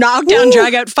get into knockdown,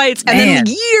 drag out fights. And then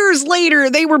years later,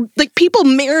 they were like people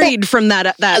married from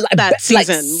that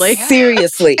season. Like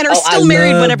seriously. And are still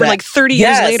married whatever, like 30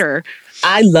 years later.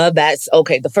 I love that.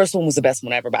 Okay, the first one was the best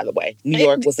one ever, by the way. New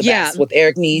York was the best with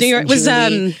Eric Nies. New York was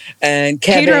and Kevin.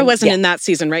 Pedro wasn't in that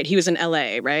season, right? He was in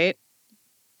LA, right?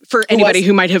 For anybody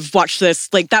who might have watched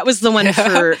this, like that was the one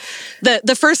for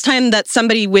the first time that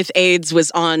somebody with AIDS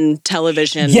was on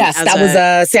television. Yes, that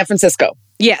was San Francisco.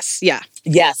 Yes, yeah.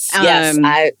 Yes.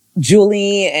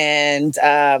 Julie and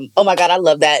oh my God, I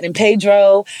love that. And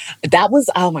Pedro, that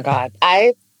was, oh my God.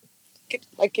 I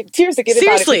get tears to get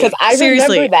about it because I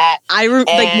remember that.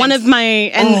 Like one of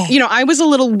my, you know, I was a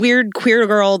little weird queer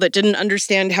girl that didn't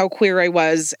understand how queer I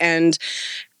was. And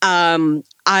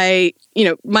you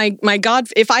know, my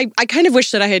I kind of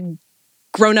wish that I had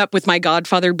grown up with my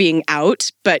godfather being out,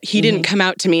 but he didn't come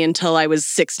out to me until I was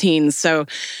 16. So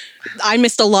I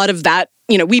missed a lot of that.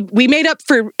 You know, we made up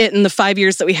for it in the 5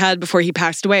 years that we had before he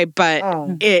passed away. But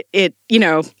it you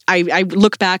know, I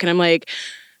look back and I'm like,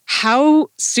 how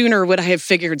sooner would I have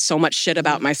figured so much shit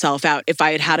about myself out if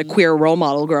I had had a queer role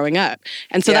model growing up?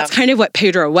 And so that's kind of what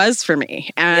Pedro was for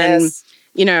me. And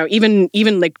you know, even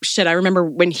like shit, I remember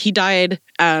when he died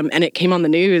and it came on the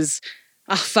news.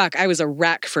 Oh, fuck. I was a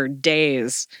wreck for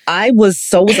days. So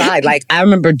was I. Like, I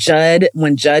remember Judd,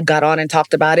 when Judd got on and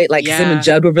talked about it, like, him and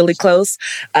Judd were really close.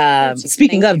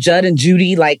 Speaking of Judd and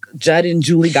Judy, like, Judd and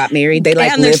Julie got married. They,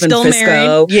 like, live in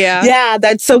Frisco. Married. Yeah. Yeah,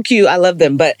 that's so cute. I love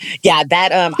them. But, yeah,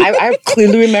 that, I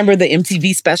clearly remember the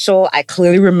MTV special. I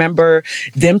clearly remember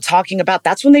them talking about,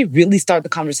 that's when they really started the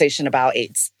conversation about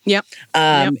AIDS. Yep.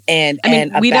 And I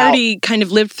mean, we'd already kind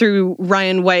of lived through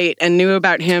Ryan White and knew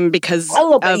about him because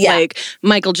of like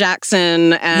Michael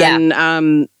Jackson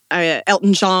and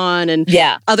Elton John and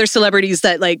other celebrities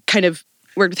that like kind of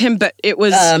were with him. But it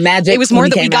was Magic. It was more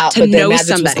that we got to know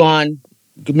somebody.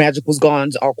 Magic was gone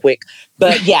all quick,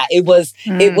 but yeah, it was.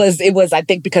 I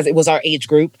think because it was our age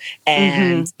group,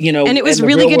 and you know, and it was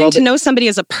really getting to know somebody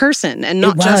as a person, and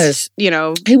not just you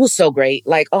know. He was so great.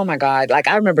 Like, oh my God, like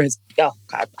I remember his. Oh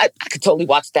God, I could totally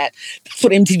watch that. That's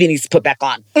what MTV needs to put back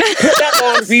on. Put back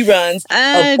on reruns.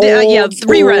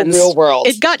 Reruns. Real World.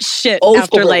 It got shit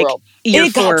after like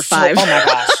year 4 or 5. Oh my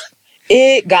gosh,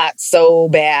 it got so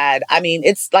bad. I mean,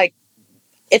 it's like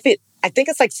I think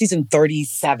it's like season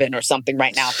 37 or something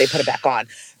right now if they put it back on.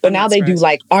 But now they do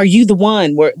like, Are You the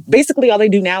One? Where basically all they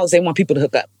do now is they want people to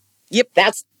hook up. Yep.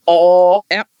 That's all.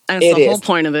 Yep. That's the whole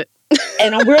point of it.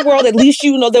 And on Real World, at least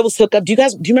you know there was hookup. Do you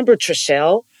remember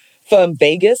Trishelle from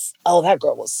Vegas? Oh, that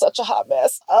girl was such a hot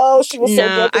mess. Oh, she was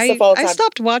so good. I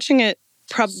stopped watching it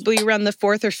probably around the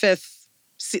 4th or 5th.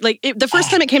 Like the first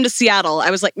time it came to Seattle,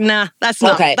 I was like, nah, that's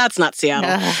not Seattle.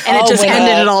 And it just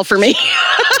ended it all for me.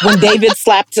 When David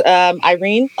slapped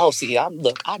Irene. Oh, see, I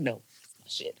know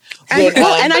shit.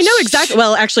 And I know exactly.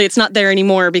 Well, actually, it's not there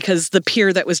anymore because the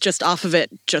pier that was just off of it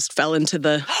just fell into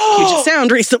the Puget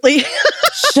Sound recently.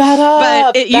 Shut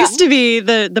up! But it used to be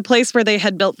the place where they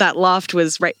had built that loft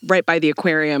was right by the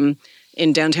aquarium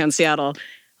in downtown Seattle.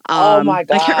 Oh my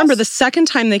god! I can't remember the second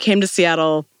time they came to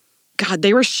Seattle. God,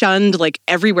 they were shunned like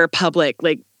everywhere public.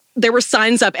 Like there were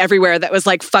signs up everywhere that was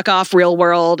like "fuck off, real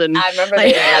world," and I remember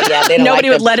like, they nobody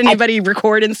would let anybody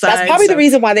record inside. That's probably the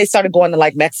reason why they started going to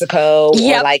like Mexico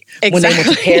or like when they went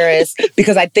to Paris,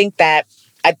 because I think that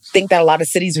a lot of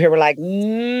cities here were like,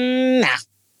 nah.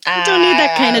 Don't need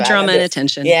that kind of drama and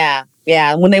attention. Yeah.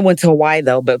 Yeah. When they went to Hawaii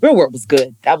though, but Real World was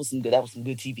good. That was some good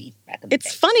TV back in the day.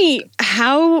 It's funny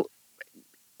how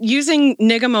using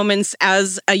nigga moments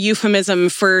as a euphemism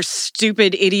for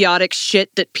stupid, idiotic shit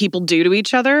that people do to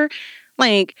each other,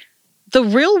 like the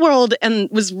Real World and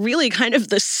was really kind of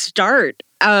the start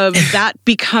of that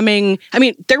becoming, I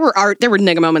mean, there were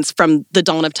nigga moments from the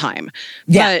dawn of time.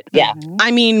 Yeah. But I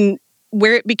mean,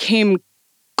 where it became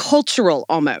cultural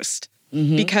almost.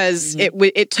 Because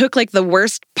it took like the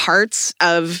worst parts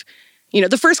of,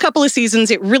 the first couple of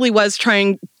seasons, it really was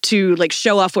trying to like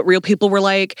show off what real people were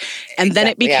like. And then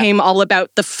it became all about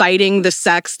the fighting, the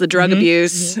sex, the drug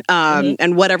abuse,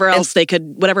 and whatever else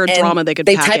whatever drama they could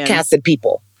pack in. They typecasted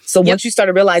people. So once you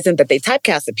started realizing that they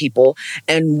typecasted people,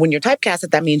 and when you're typecasted,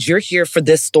 that means you're here for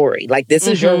this story. Like this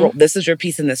is your role, this is your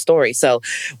piece in this story. So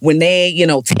when they,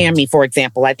 Tammy, for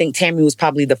example, I think Tammy was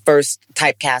probably the first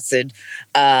typecasted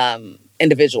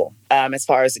individual, as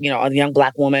far as, a young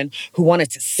Black woman who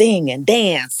wanted to sing and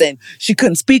dance and she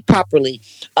couldn't speak properly.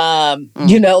 Tammy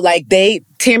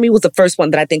was the first one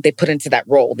that I think they put into that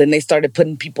role. Then they started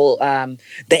putting people,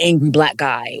 the angry Black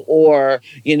guy or,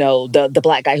 the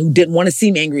Black guy who didn't want to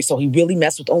seem angry. So he really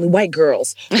messed with only white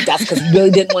girls. But that's because he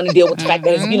really didn't want to deal with the fact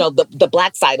that, the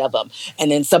Black side of him. And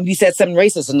then somebody said something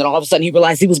racist and then all of a sudden he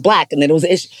realized he was Black and then it was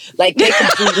an issue. Like they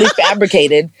completely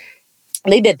fabricated.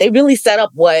 They really set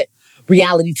up what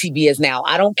reality TV is now.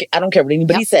 I don't care what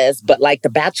anybody says, but like The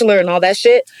Bachelor and all that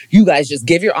shit, you guys just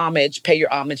give your homage, pay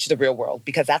your homage to the Real World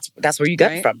because that's where you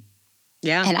got it from.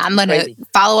 Yeah. And I'm going to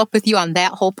follow up with you on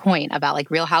that whole point about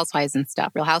like Real Housewives and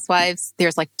stuff. Real Housewives,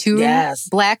 there's like 2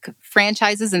 Black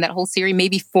franchises in that whole series,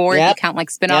 maybe 4 if you count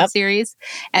like spinoff series.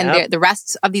 And the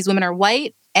rest of these women are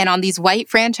white. And on these white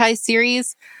franchise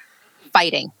series,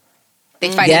 fighting.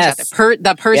 They fight each other.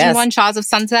 The Persian one, Shaws of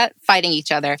Sunset, fighting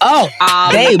each other. Oh,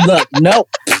 nope.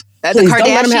 Please don't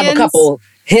let them have a couple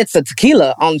hits of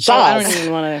tequila on Shaws. I don't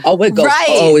even want to. Oh, it goes. Right.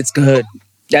 Oh, it's good.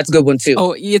 That's a good one too.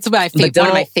 Oh, it's one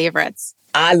of my favorites.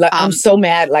 I'm so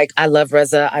mad. Like I love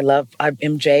Reza. I love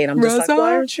MJ, and I'm just like,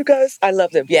 why aren't you guys? I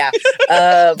love them. Yeah,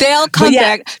 they'll come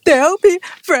back. They'll be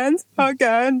friends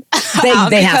again.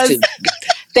 They have to.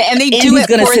 And they do it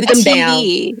for the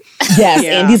TV. Yes,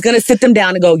 Andy's going to sit them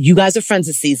down and go, you guys are friends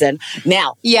this season.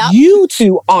 Now, you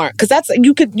two aren't. Because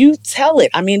you tell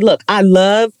it. I mean, look, I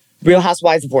love Real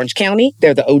Housewives of Orange County.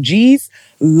 They're the OGs.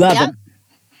 Love them.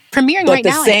 Premiering but right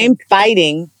now. But the same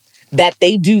fighting that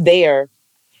they do there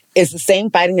is the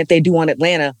same fighting that they do on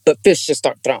Atlanta, but fish just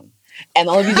start thrown. And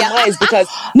the only reason why is because,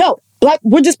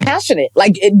 we're just passionate.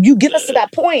 Like, if you get us to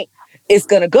that point, it's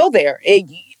going to go there.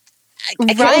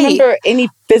 I can't remember any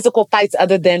physical fights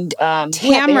other than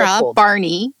Tamara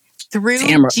Barney threw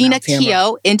Gina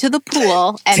Keogh into the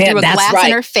pool and threw a glass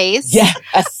in her face. Yeah.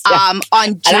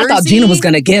 On Jersey. And I thought Gina was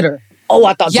going to get her. Oh,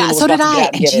 I thought Gina was going to get her.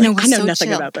 And Gina was I know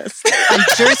nothing about this. On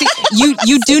Jersey,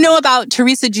 you do know about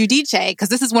Teresa Giudice because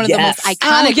this is one of the most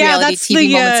iconic reality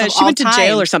TV moments of she went to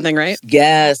jail or something, right?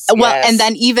 Yes. Well, and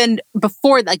then even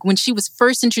before, like when she was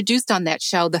first introduced on that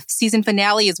show, the season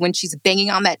finale is when she's banging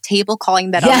on that table,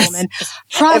 calling that other woman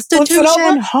prostitution.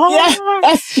 And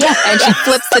she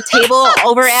flips the table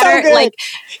over at her,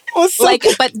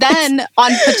 But then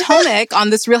on Potomac,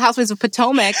 on this Real Housewives of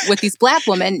Potomac, with these Black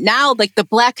women, now like the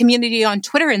Black community on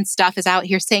Twitter and stuff is out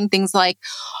here saying things like,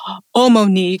 "Oh,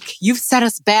 Monique, you've set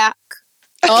us back.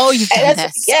 Oh, you've done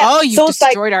this. Oh, you've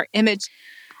destroyed our image."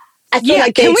 I feel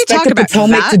like they expected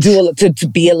Potomac to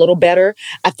be a little better.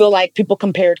 I feel like people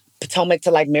compared Potomac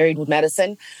to like Married with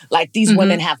Medicine. Like these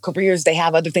women have careers, they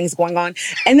have other things going on,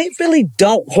 and they really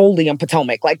don't wholly on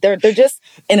Potomac. Like they're just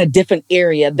in a different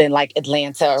area than like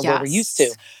Atlanta or where we're used to.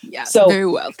 Yeah, so very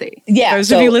wealthy. Yeah, those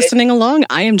of you listening along,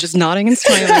 I am just nodding and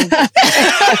smiling.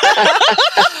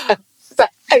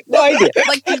 I have no idea.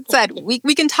 Like you said, we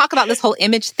can talk about this whole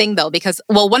image thing though, because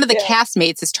one of the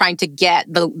castmates is trying to get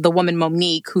the woman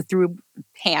Monique who threw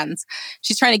hands.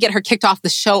 She's trying to get her kicked off the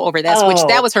show over this, which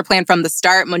that was her plan from the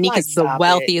start. Monique is the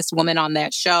wealthiest woman on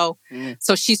that show.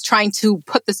 So she's trying to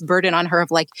put this burden on her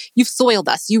of like, you've soiled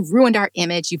us. You've ruined our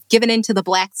image. You've given into the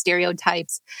Black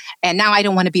stereotypes. And now I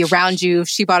don't want to be around you.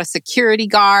 She bought a security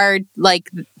guard to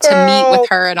meet with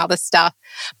her and all this stuff.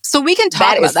 So we can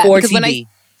talk about that. Because when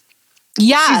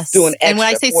yes. She's doing extra and when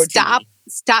I say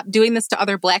stop doing this to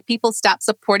other Black people, stop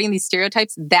supporting these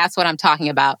stereotypes, that's what I'm talking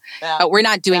about. Yeah. We're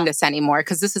not doing this anymore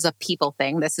because this is a people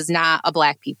thing. This is not a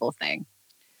Black people thing.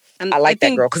 And I like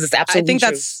that, girl, because it's absolutely true.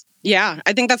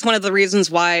 I think that's one of the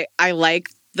reasons why I like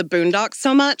the Boondocks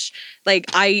so much. Like,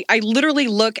 I literally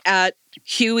look at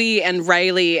Huey and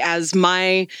Riley as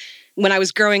when I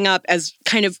was growing up, as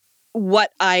kind of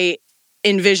what I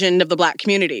envisioned of the Black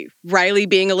community. Riley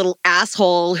being a little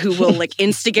asshole who will like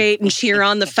instigate and cheer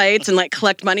on the fights and like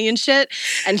collect money and shit.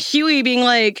 And Huey being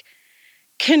like,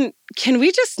 can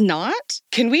we just not?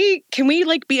 Can we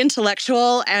like be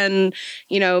intellectual and,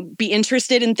 you know, be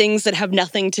interested in things that have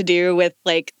nothing to do with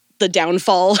like the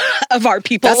downfall of our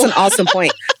people? That's an awesome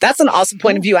point. That's an awesome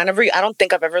point of view. I don't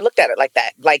think I've ever looked at it like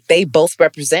that. Like, they both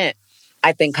represent,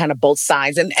 I think, kind of both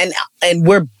sides, and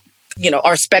we're, you know,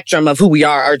 our spectrum of who we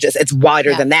are just, it's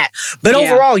wider than that. But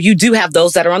overall, you do have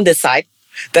those that are on this side,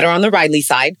 that are on the Riley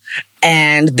side.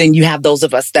 And then you have those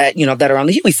of us that, you know, that are on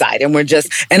the Huey side. And we're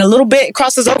just, and a little bit it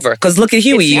crosses over. Because look at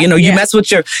Huey, you know, you mess with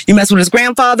his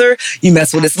grandfather, you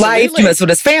mess with his life, you mess with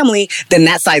his family, then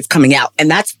that side's coming out. And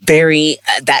that's very,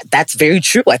 that's very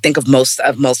true, I think, of most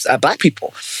Black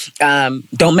people.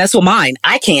 Don't mess with mine.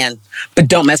 I can, but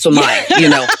don't mess with mine, you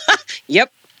know.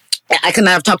 Yep. I could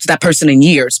not have talked to that person in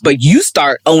years, but you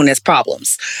start owning his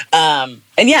problems. And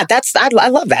yeah, I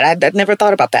love that. I'd never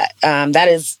thought about that. That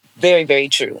is very, very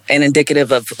true and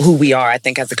indicative of who we are, I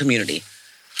think, as a community.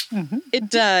 Mm-hmm.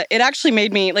 It actually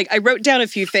made me, like, I wrote down a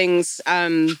few things.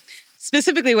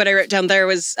 Specifically, what I wrote down there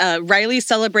was Riley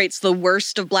celebrates the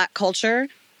worst of Black culture,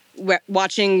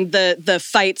 watching the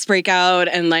fights break out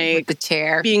and like with the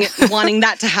chair, wanting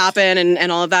that to happen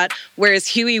and all of that. Whereas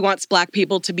Huey wants Black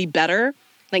people to be better.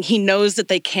 Like, he knows that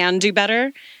they can do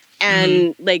better.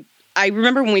 And like, I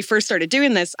remember when we first started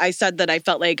doing this, I said that I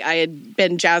felt like I had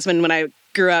been Jasmine when I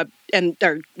grew up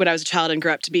or when I was a child and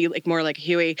grew up to be like more like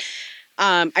Huey.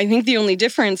 I think the only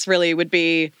difference really would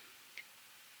be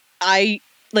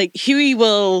Huey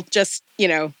will just, you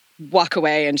know, walk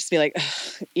away and just be like,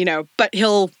 you know, but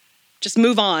he'll just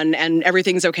move on and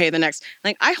everything's okay the next.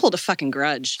 Like, I hold a fucking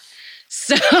grudge.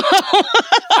 So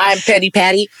I'm petty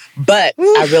Patty, but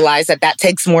I realize that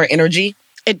takes more energy.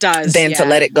 It does. Than to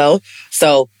let it go.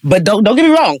 So, but don't get me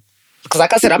wrong. Because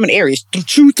like I said, I'm an Aries,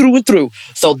 true through and through.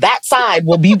 So that side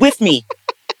will be with me.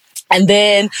 And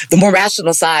then the more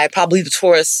rational side, probably the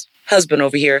Taurus husband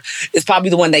over here, is probably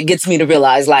the one that gets me to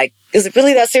realize, like, is it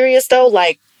really that serious though?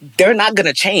 Like, they're not going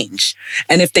to change.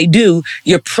 And if they do,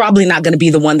 you're probably not going to be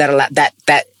the one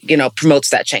that you know, promotes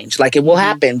that change. Like, it will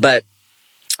happen, but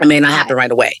it may not happen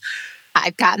right away.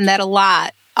 I've gotten that a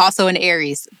lot. Also in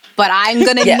Aries. But I'm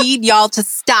going to need y'all to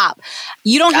stop.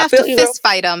 You don't have to fist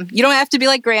fight them. You don't have to be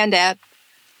like Granddad.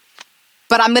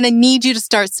 But I'm going to need you to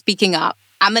start speaking up.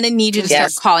 I'm going to need you to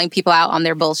start calling people out on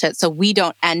their bullshit so we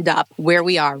don't end up where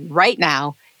we are right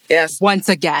now. Yes. Once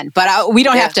again. But we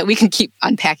don't have to. We can keep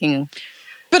unpacking.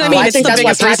 But I mean, it's the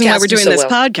biggest reason why we're doing this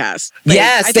podcast. Like,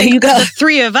 yes, there you go. The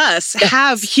three of us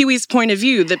have Huey's point of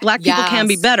view that Black people can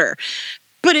be better.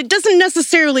 But it doesn't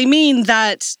necessarily mean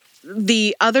that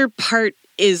the other part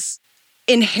is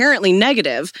inherently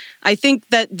negative. I think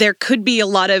that there could be a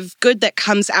lot of good that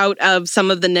comes out of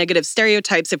some of the negative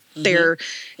stereotypes if they're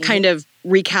kind of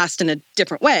recast in a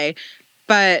different way.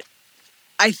 But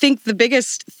I think the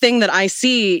biggest thing that I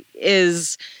see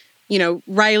is, you know,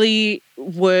 Riley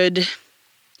would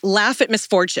laugh at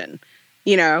misfortune.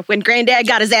 You know, when Granddad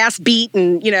got his ass beat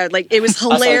and, you know, like, it was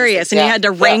hilarious and he had to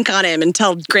rank on him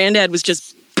until Granddad was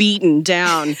just beaten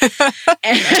down.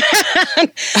 And,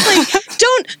 like,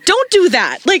 don't do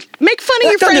that. Like, make fun of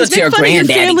your friends, make fun of your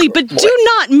family, but do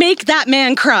not make that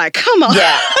man cry. Come on.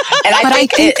 Yeah. And I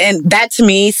think and that to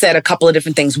me said a couple of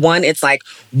different things. One, it's like,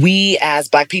 we as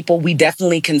Black people, we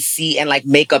definitely can see and like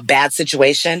make a bad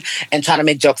situation and try to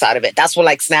make jokes out of it. That's where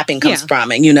like snapping comes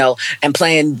from, and, you know, and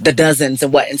playing the dozens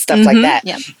and stuff like that.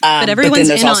 Yeah. But everyone's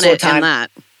in on it and that.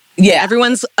 Yeah.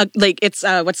 Everyone's like, it's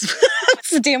what's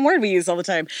the damn word we use all the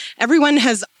time? Everyone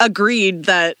has agreed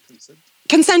that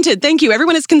consented. Thank you.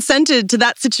 Everyone has consented to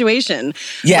that situation.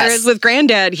 Yes. Whereas with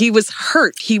Granddad, he was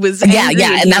hurt. He was angry,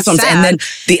 and that's what I'm saying. And then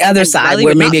the other side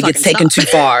where maybe it gets taken too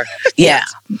far. Yeah.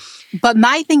 But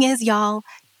my thing is, y'all,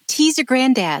 tease your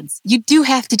granddads. You do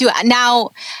have to do it.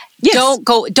 Now,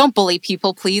 don't bully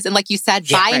people, please. And like you said,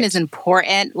 buy-in is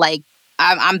important. Like,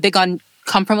 I'm big on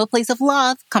come from a place of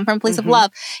love. Come from a place of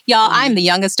love. Y'all, I'm the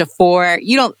youngest of 4.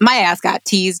 My ass got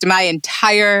teased my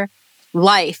entire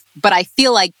life. But I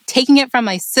feel like taking it from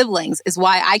my siblings is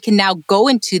why I can now go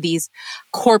into these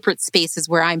corporate spaces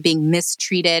where I'm being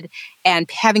mistreated and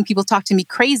having people talk to me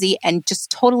crazy and just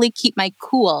totally keep my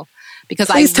cool. Because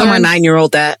please tell my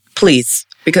 9-year-old that, please.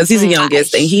 because he's the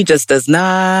youngest and he just does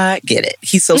not get it.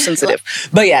 He's so sensitive.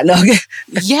 But yeah, no.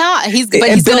 Yeah, he's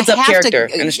builds up character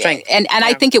and strength. And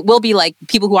I think it will be like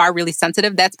people who are really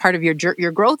sensitive. That's part of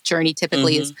your growth journey.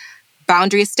 Typically, is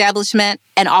boundary establishment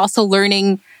and also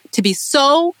learning to be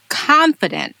so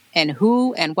confident in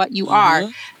who and what you are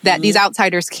that these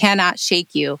outsiders cannot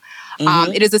shake you.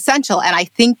 It is essential, and I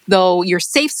think though your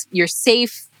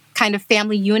safe kind of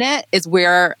family unit is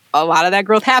where a lot of that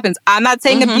growth happens. I'm not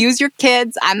saying abuse your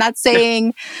kids. I'm not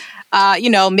saying,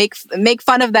 make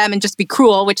fun of them and just be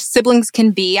cruel, which siblings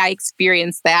can be. I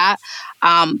experienced that.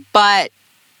 But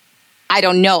I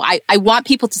don't know. I want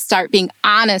people to start being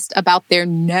honest about their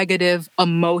negative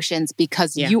emotions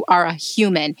because you are a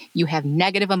human. You have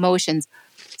negative emotions.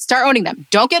 Start owning them.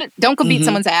 Don't go beat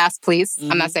someone's ass, please.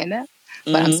 I'm not saying that.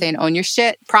 But I'm saying own your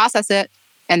shit, process it.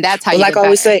 And that's how you get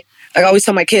better. I always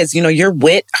tell my kids, your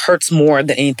wit hurts more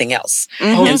than anything else.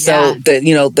 And so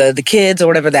the kids or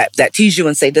whatever that tease you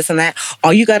and say this and that,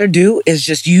 all you got to do is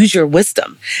just use your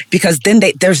wisdom, because then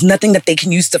there's nothing that they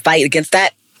can use to fight against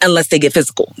that unless they get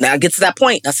physical. Now it gets to that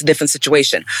point, that's a different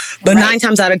situation. But 9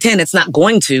 times out of 10, it's not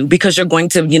going to, because you're going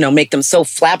to, make them so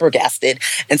flabbergasted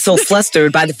and so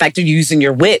flustered by the fact that you're using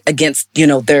your wit against,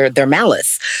 their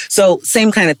malice. So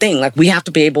same kind of thing. Like, we have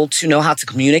to be able to know how to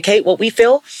communicate what we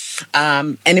feel.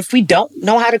 And if we don't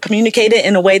know how to communicate it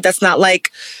in a way that's not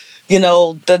like,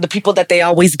 the people that they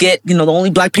always get, the only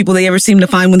black people they ever seem to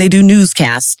find when they do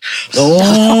newscasts, the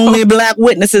only black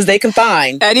witnesses they can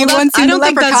find. Anyone seen the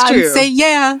Leprechaun say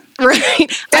yeah.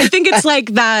 Right. I think it's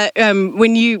like that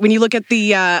when you look at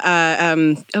the,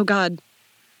 oh God,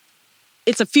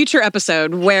 it's a future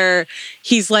episode where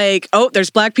he's like, oh, there's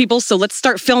black people, so let's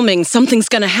start filming. Something's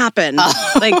going to happen.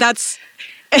 Like, that's...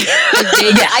 we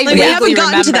haven't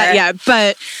gotten to that yet,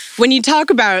 but when you talk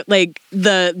about like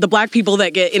the black people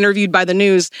that get interviewed by the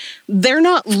news, they're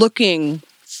not looking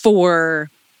for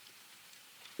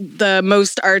the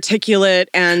most articulate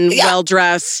and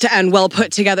well-dressed and well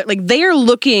put together. Like, they are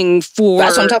looking for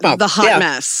the hot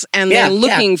mess, and they're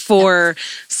looking for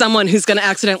someone who's going to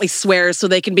accidentally swear so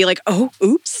they can be like, oh,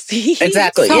 oops.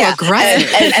 Exactly. So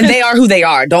aggressive. And they are who they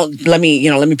are. Let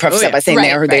me preface that by saying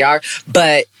they are who they are.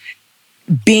 But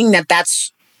being that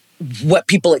that's what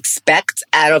people expect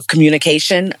out of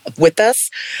communication with us,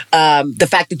 the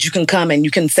fact that you can come and you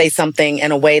can say something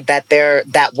in a way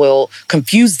that will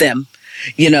confuse them,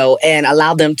 and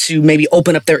allow them to maybe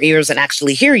open up their ears and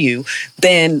actually hear you,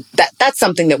 then that's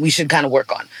something that we should kind of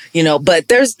work on, But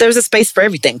there's a space for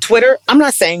everything. Twitter, I'm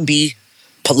not saying be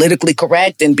politically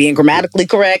correct and being grammatically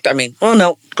correct. I mean,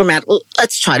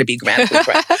 let's try to be grammatically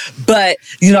correct. But,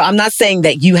 I'm not saying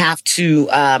that you have to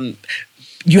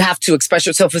express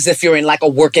yourself as if you're in like a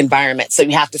work environment. So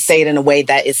you have to say it in a way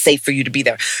that is safe for you to be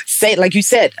there. Say, like you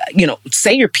said,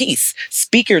 say your piece,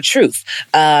 speak your truth.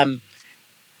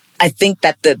 I think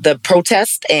that the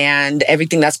protest and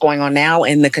everything that's going on now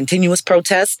and the continuous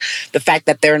protest, the fact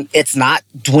that it's not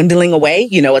dwindling away,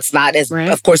 it's not as,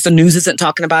 of course, the news isn't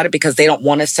talking about it because they don't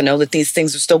want us to know that these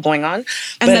things are still going on.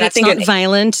 And that it's not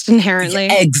violent inherently.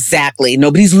 Exactly.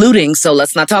 Nobody's looting, so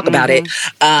let's not talk about it.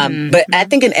 But I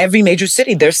think in every major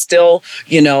city, there's still,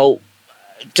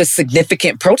 just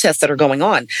significant protests that are going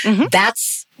on.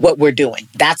 That's what we're doing.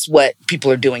 That's what people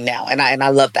are doing now. And I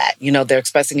love that. They're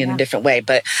expressing it in a different way.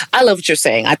 But I love what you're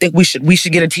saying. I think we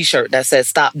should get a t-shirt that says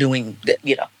stop doing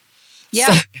Yeah,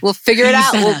 so, we'll figure it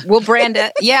out. We'll brand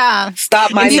it. Yeah.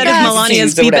 Stop my Instead of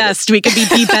Melania's be best, we could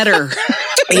be better.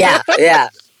 Yeah.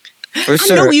 For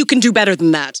sure. I know you can do better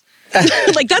than that.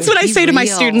 Like, that's what I say to my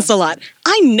students a lot.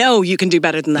 I know you can do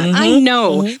better than that. I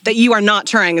know that you are not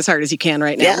trying as hard as you can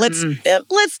right now.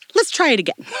 Let's try it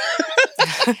again.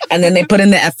 And then they put in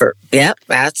the effort. Yep.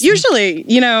 That's usually,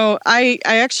 I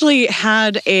actually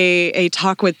had a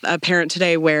talk with a parent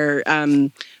today where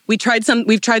we've tried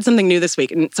something new this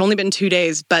week, and it's only been 2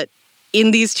 days, but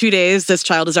in these 2 days, this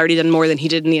child has already done more than he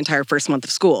did in the entire first month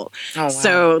of school. Oh, wow.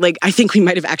 So, I think we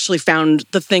might have actually found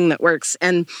the thing that works.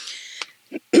 And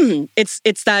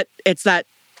it's that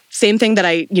same thing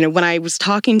that when I was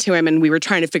talking to him and we were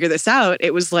trying to figure this out,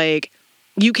 it was like,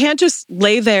 you can't just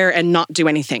lay there and not do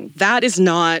anything. That is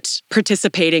not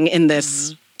participating in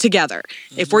this together.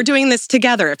 If we're doing this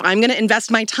together, if I'm going to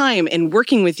invest my time in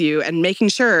working with you and making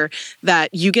sure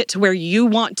that you get to where you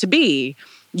want to be,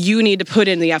 you need to put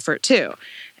in the effort too.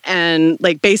 And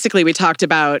basically we talked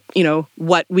about,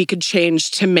 what we could change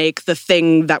to make the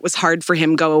thing that was hard for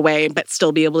him go away, but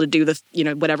still be able to do the,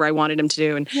 whatever I wanted him to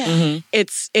do. And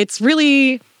it's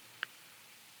really,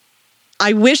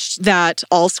 I wish that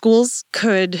all kids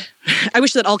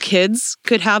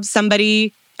could have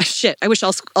somebody shit, I wish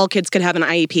all kids could have an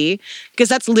IEP, because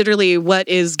that's literally what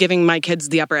is giving my kids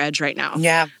the upper edge right now.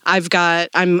 Yeah.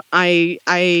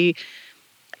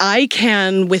 I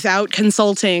can, without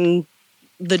consulting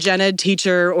the gen ed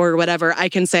teacher or whatever, I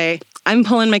can say, I'm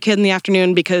pulling my kid in the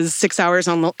afternoon because 6 hours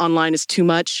online is too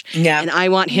much. Yeah. And I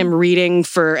want him reading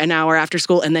for an hour after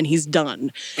school and then he's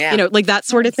done. Yeah. You know, like that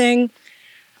sort of thing.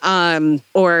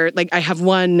 Or like I have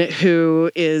one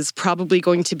who is probably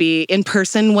going to be in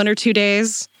person 1 or 2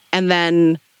 days and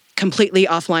then completely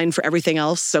offline for everything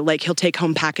else. So like he'll take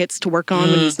home packets to work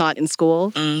on when he's not in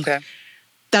school. Okay.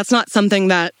 That's not something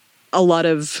that a lot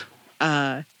of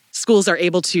schools are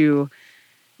able to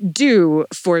do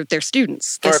for their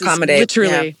students. Or accommodate.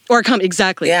 Literally,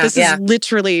 exactly. Yeah, this is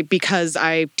literally because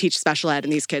I teach special ed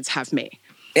and these kids have me.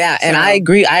 Yeah, and I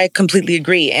agree. I completely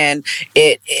agree. And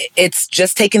it's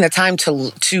just taking the time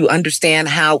to understand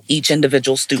how each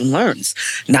individual student learns.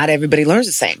 Not everybody learns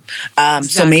the same.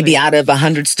 So maybe out of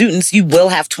 100 students, you will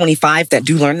have 25 that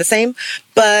do learn the same.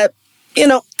 But you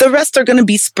know, the rest are going to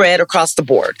be spread across the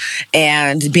board.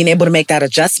 And being able to make that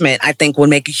adjustment, I think, will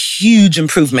make a huge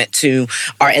improvement to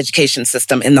our education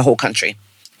system in the whole country,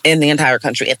 in the entire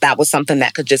country, if that was something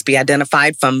that could just be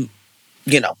identified from,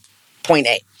 you know, point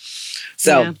A.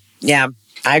 So, yeah,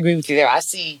 I agree with you there. I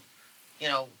see, you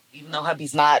know, even though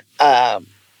hubby's not,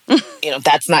 you know,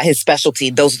 that's not his specialty.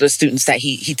 Those are the students that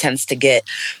he tends to get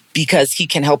because he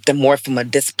can help them more from a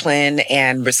discipline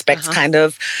and respect kind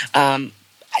of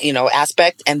you know,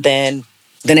 aspect, and then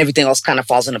everything else kind of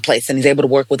falls into place. And he's able to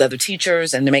work with other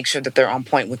teachers and to make sure that they're on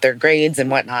point with their grades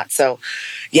and whatnot. So,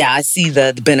 yeah, I see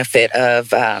the benefit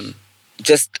of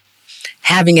just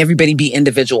having everybody be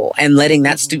individual and letting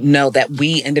that student know that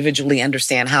we individually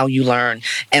understand how you learn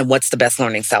and what's the best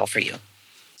learning style for you.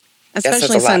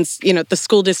 Especially since, you know, the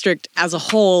school district as a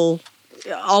whole,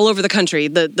 all over the country,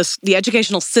 the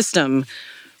educational system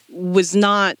was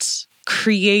not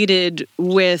created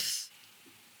with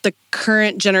the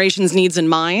current generation's needs in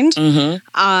mind.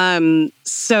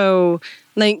 So,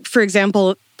 like, for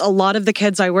example, a lot of the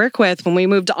kids I work with, when we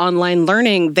moved to online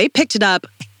learning, they picked it up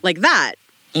like that.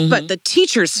 But the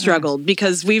teachers struggled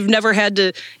because we've never had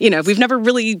to, you know, we've never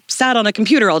really sat on a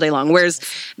computer all day long, whereas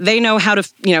they know how to,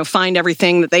 you know, find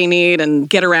everything that they need and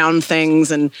get around things.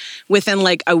 And within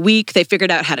like a week, they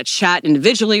figured out how to chat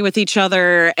individually with each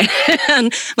other.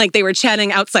 And like they were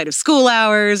chatting outside of school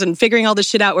hours and figuring all this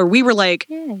shit out, where we were like,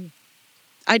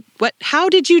 how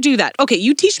did you do that? Okay,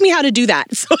 you teach me how to do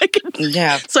that so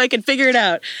I could figure it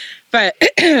out. But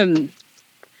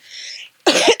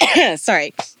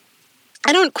sorry.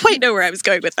 I don't quite know where I was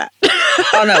going with that.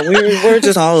 Oh, no, we're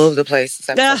just all over the place.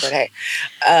 But hey,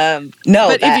 no.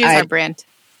 But it is our brand.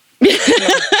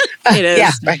 It is.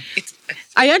 Yeah, right.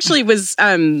 I actually was,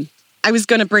 I was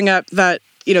going to bring up that,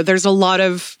 you know, there's a lot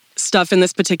of stuff in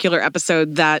this particular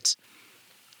episode that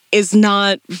is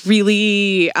not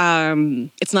really,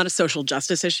 it's not a social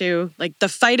justice issue. Like the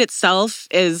fight itself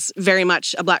is very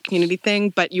much a Black community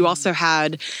thing, but you also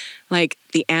had like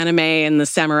the anime and the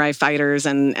samurai fighters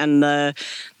and the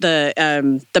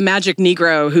magic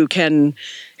Negro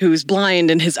who's blind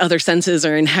and his other senses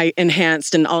are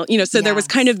enhanced and all, you know, so there was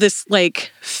kind of this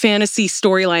like fantasy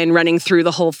storyline running through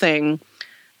the whole thing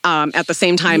at the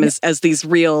same time as these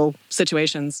real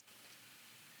situations.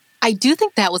 I do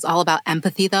think that was all about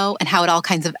empathy, though, and how it all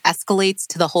kinds of escalates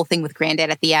to the whole thing with Granddad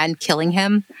at the end, killing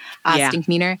him,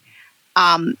 Stinkmeaner.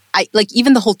 I like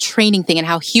even the whole training thing and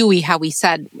how we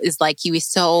said is like he was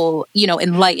so, you know,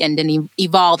 enlightened and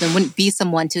evolved and wouldn't be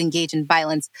someone to engage in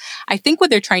violence. I think what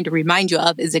they're trying to remind you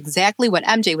of is exactly what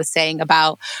MJ was saying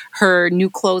about her new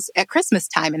clothes at Christmas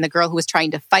time and the girl who was trying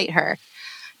to fight her.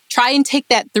 Try and take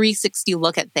that 360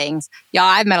 look at things. Y'all,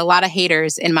 I've met a lot of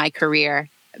haters in my career.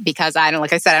 Because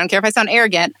like I said, I don't care if I sound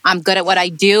arrogant. I'm good at what I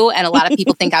do. And a lot of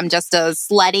people think I'm just a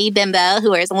slutty bimbo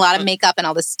who wears a lot of makeup and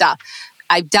all this stuff.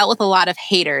 I've dealt with a lot of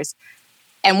haters.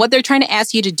 And what they're trying to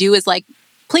ask you to do is like,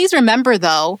 please remember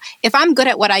though, if I'm good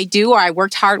at what I do or I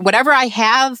worked hard, whatever I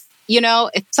have, you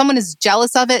know, if someone is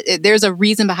jealous of it, there's a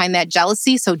reason behind that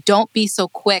jealousy. So don't be so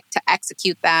quick to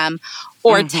execute them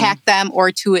or attack them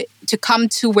or to come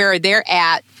to where they're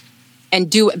at and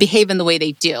behave in the way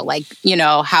they do. Like, you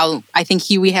know, how I think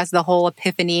Huey has the whole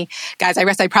epiphany. Guys,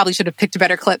 I probably should have picked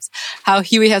better clips. How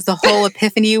Huey has the whole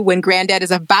epiphany when Granddad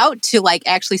is about to like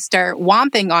actually start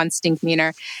whomping on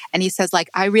Stinkmeaner. And he says like,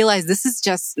 I realize this is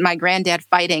just my granddad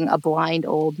fighting a blind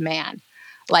old man.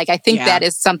 Like, I think that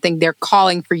is something they're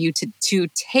calling for you to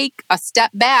take a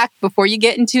step back before you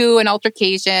get into an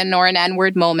altercation or an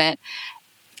N-word moment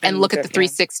and look at the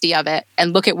 360 of it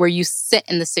and look at where you sit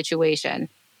in the situation.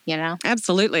 You know?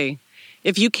 Absolutely.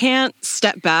 If you can't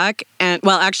step back and,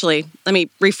 well, actually, let me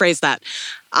rephrase that.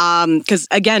 Because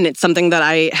again, it's something that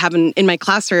I have in my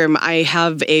classroom. I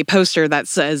have a poster that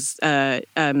says,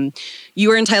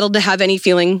 you are entitled to have any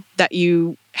feeling that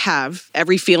you have.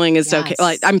 Every feeling is okay.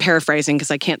 Well, I'm paraphrasing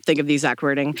because I can't think of the exact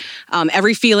wording.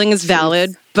 Every feeling is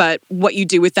valid, but what you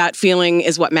do with that feeling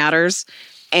is what matters.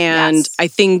 And I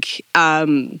think a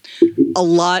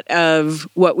lot of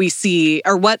what we see,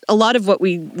 or a lot of what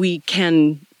we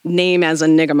can name as a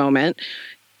nigga moment,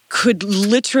 could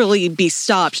literally be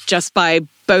stopped just by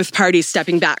both parties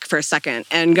stepping back for a second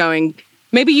and going,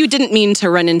 maybe you didn't mean to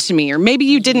run into me, or maybe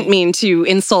you didn't mean to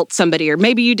insult somebody, or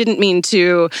maybe you didn't mean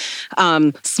to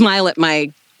smile at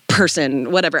my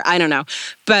person, whatever. I don't know.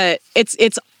 But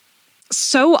it's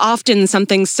so often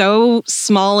something so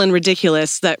small and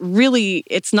ridiculous that really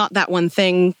it's not that one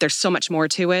thing. There's so much more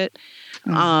to it.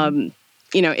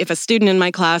 If a student in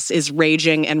my class is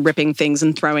raging and ripping things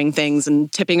and throwing things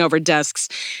and tipping over desks,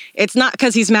 it's not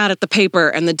because he's mad at the paper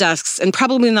and the desks, and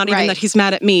probably not even that he's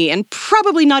mad at me, and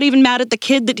probably not even mad at the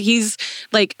kid that he's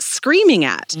like screaming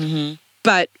at,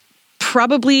 but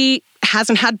probably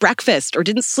hasn't had breakfast or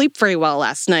didn't sleep very well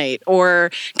last night or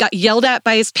got yelled at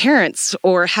by his parents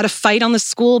or had a fight on the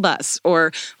school bus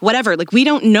or whatever. Like, we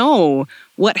don't know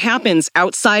what happens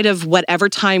outside of whatever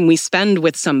time we spend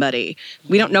with somebody.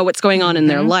 We don't know what's going on in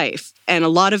their life. And a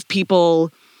lot of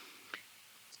people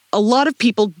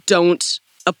don't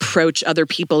approach other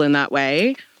people in that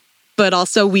way, but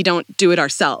also we don't do it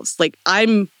ourselves. Like,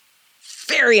 I'm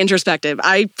very introspective.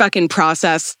 I fucking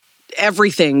process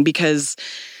everything because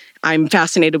I'm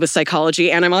fascinated with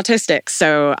psychology and I'm autistic.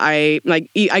 So I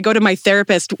go to my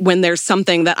therapist when there's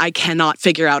something that I cannot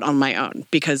figure out on my own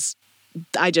because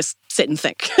I just sit and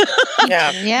think.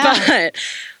 Yeah. But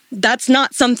that's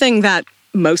not something that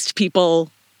most people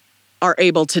are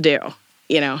able to do.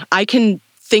 I can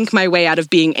think my way out of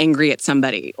being angry at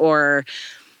somebody, or,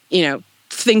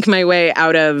 think my way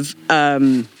out of,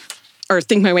 or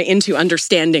think my way into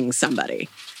understanding somebody.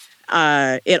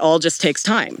 It all just takes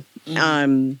time.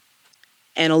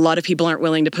 And a lot of people aren't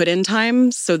willing to put in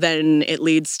time. So then it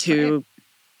leads to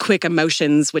quick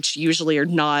emotions, which usually are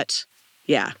not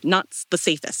the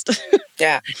safest.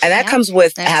 Yeah. And that comes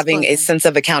with having a sense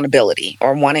of accountability,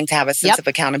 or wanting to have a sense of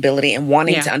accountability and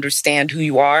wanting to understand who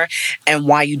you are and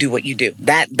why you do what you do.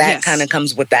 That kind of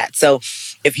comes with that. So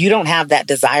if you don't have that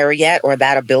desire yet or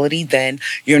that ability, then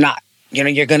you're not.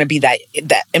 You're going to be that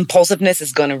impulsiveness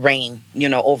is going to reign,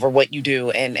 over what you do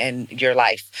and your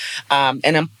life.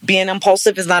 And being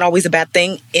impulsive is not always a bad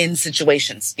thing in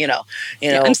situations,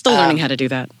 I'm still learning how to do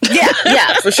that.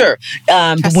 Yeah, for sure.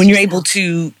 When you're able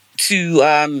to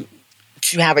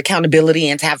have accountability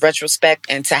and to have retrospect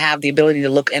and to have the ability to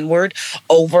look inward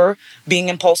over being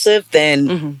impulsive,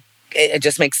 then it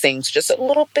just makes things just a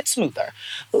little bit smoother.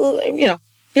 You're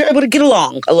able to get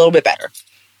along a little bit better.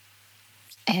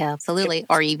 Absolutely.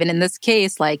 Or even in this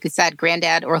case, like you said,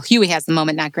 Granddad, or Huey has the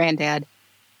moment, not Granddad.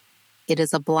 It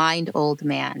is a blind old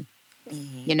man.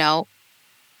 I'm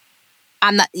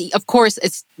not, of course,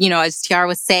 it's, as Tiara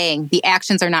was saying, the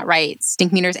actions are not right.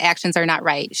 Stinkmeaner's actions are not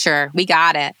right. Sure, we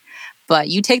got it. But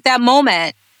you take that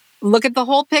moment, look at the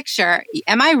whole picture.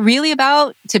 Am I really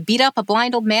about to beat up a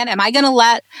blind old man? Am I going to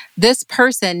let this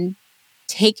person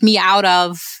take me out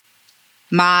of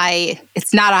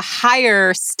it's not a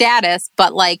higher status,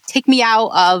 but like take me out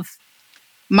of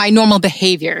my normal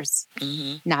behaviors?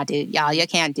 Nah, dude, y'all, you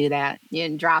can't do that.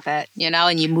 You drop it,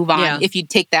 and you move on. If you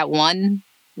take that one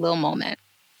little moment.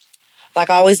 Like,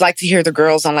 I always like to hear the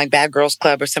girls on like Bad Girls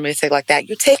Club or somebody say like that,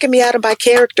 you're taking me out of my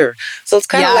character. So it's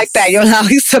kind of like that. You're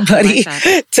allowing somebody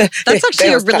to... That's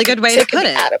actually a really good way to put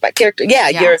it. Out of my character.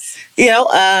 Yeah,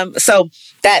 so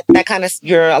that kind of,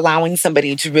 you're allowing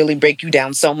somebody to really break you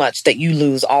down so much that you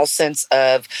lose all sense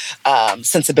of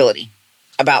sensibility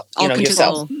about,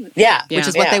 yourself. Yeah. Which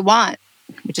is what they want.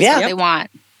 What they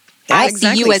want. Yeah, I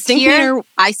see you as here.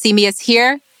 I see me as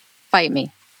here. Fight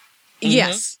me.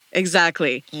 Yes.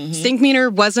 Exactly.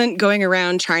 Stinkmeaner wasn't going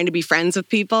around trying to be friends with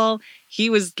people. He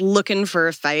was looking for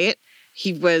a fight.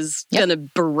 He was going to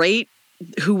berate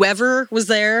whoever was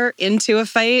there into a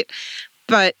fight,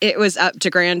 but it was up to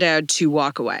Granddad to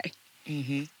walk away.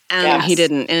 And he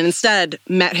didn't. And instead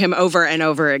met him over and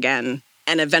over again.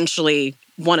 And eventually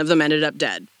one of them ended up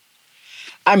dead.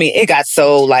 I mean, it got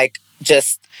so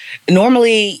just...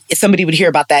 Normally, somebody would hear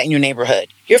about that in your neighborhood.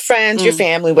 Your friends, your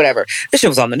family, whatever. This shit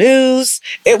was on the news.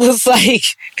 It was like,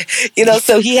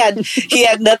 so he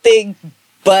had nothing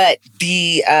but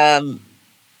the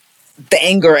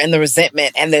anger and the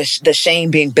resentment and the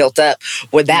shame being built up,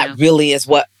 where that really is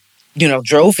what,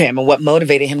 drove him and what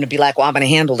motivated him to be like, well, I'm going to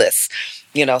handle this.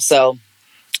 So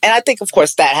And I think, of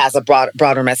course, that has a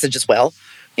broader message as well.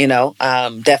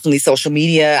 Definitely social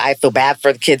media. I feel bad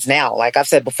for the kids now. Like I've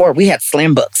said before, we had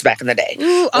slam books back in the day.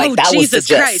 Ooh, that Jesus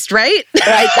Christ, right?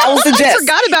 Right, that was the gist. I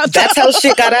forgot about that. That's how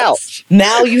shit got out.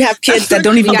 Now you have kids that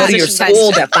don't even go to your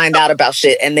school that find out about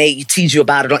shit and they tease you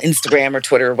about it on Instagram or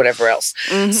Twitter or whatever else.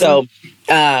 Mm-hmm. So,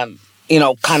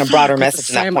 kind of broader message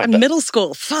in that point. Middle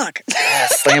school, fuck.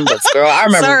 Slam books, girl. I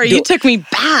remember. Sorry, you took me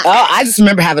back. Oh, I just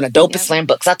remember having a dope slam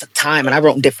books at the time, and I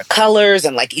wrote in different colors,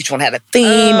 and like each one had a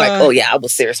theme. I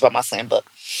was serious about my slam book.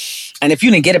 And if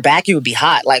you didn't get it back, you would be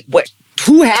hot. Like, what?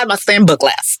 Who had my slam book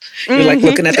last? You're like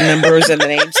looking at the numbers and the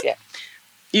names. Yeah.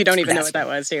 You don't even know what that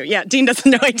was, too. Yeah, Dean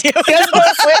doesn't know idea. Guess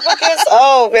what a slam book is?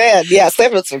 Oh man, yeah,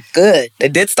 slam books were good. They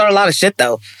did start a lot of shit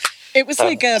though. It was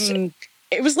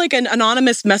It was like an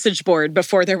anonymous message board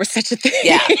before there was such a thing.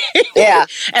 Yeah.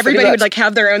 Everybody would like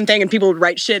have their own thing and people would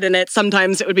write shit in it.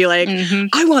 Sometimes it would be like,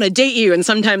 I want to date you. And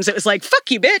sometimes it was like,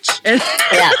 fuck you, bitch. And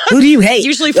who do you hate?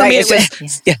 Usually for me it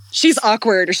was, she's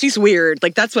awkward or she's weird.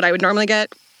 Like that's what I would normally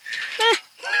get.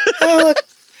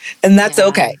 And that's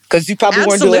okay, because you probably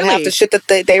weren't doing half the shit that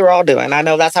they were all doing. I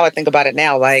know that's how I think about it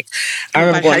now. Like, I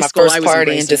remember going to my first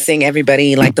party and just seeing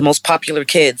everybody, like the most popular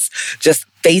kids, just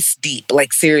face deep,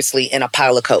 like seriously, in a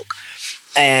pile of Coke.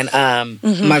 And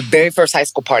my very first high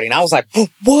school party, and I was like,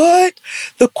 what?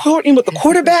 The courting with the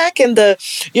quarterback and the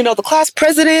class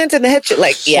president and the head shit?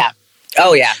 Like, yeah.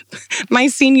 Oh, yeah. My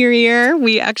senior year,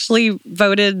 we actually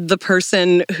voted the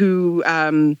person who...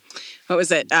 what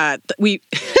was it? I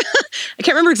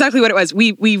can't remember exactly what it was.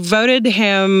 We voted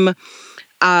him.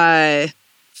 I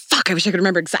wish I could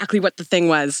remember exactly what the thing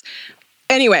was.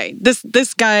 Anyway,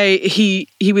 this guy, he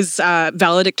was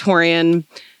valedictorian,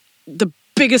 the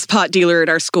biggest pot dealer at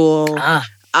our school. These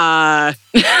guys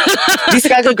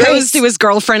are proposed to his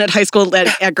girlfriend at high school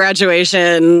at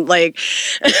graduation. Like,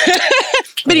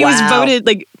 but he was voted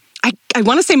like. I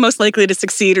want to say most likely to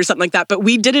succeed or something like that, but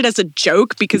we did it as a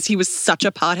joke because he was such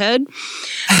a pothead.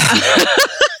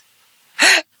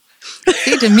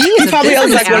 See, to me, he probably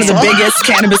owns like one of the biggest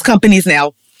cannabis companies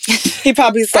now. He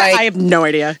probably is like... I have no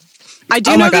idea. I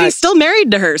do know that he's still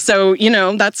married to her. So,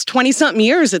 that's 20-something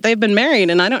years that they've been married.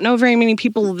 And I don't know very many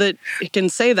people that can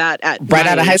say that at right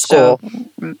out of high school.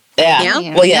 So.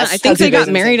 Yeah. Well, yes. I think they got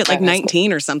married at like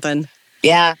 19 or something.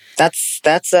 Yeah. That's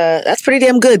pretty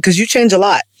damn good because you change a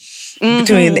lot.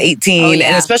 Between 18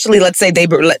 and especially, let's say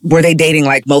were they dating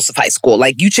like most of high school?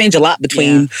 Like you change a lot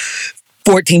between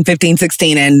 14, 15,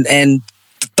 16 and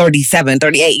 37,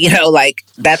 38, like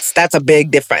that's a big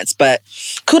difference. But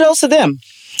kudos to them.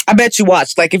 I bet you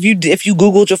watched. Like if you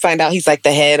Googled, you'll find out he's like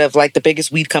the head of like the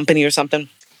biggest weed company or something.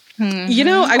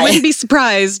 I wouldn't be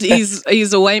surprised.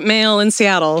 He's a white male in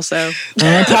Seattle, so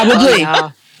probably.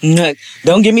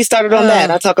 Don't get me started on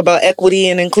that. I talk about equity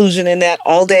and inclusion in that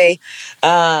all day.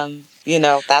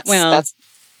 That's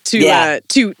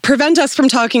to prevent us from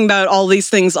talking about all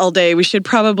these things all day, we should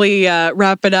probably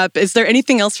wrap it up. Is there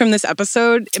anything else from this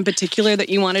episode in particular that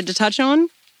you wanted to touch on?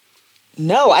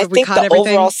 No, I think the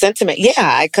overall sentiment.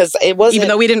 Yeah, because it wasn't. Even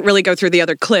though we didn't really go through the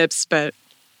other clips, but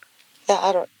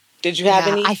I don't. Did you have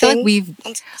anything? I feel like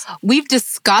we've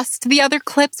discussed the other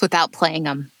clips without playing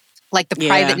them, like the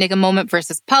private nigga moment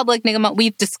versus public nigga moment.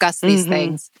 We've discussed these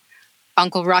things.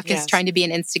 Uncle Ruckus trying to be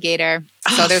an instigator.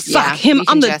 So there's him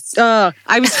on the.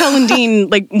 I was telling Dean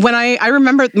like when I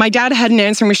remember my dad had an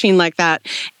answering machine like that,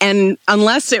 and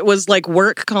unless it was like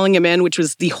work calling him in, which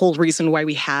was the whole reason why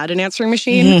we had an answering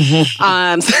machine,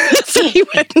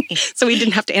 so he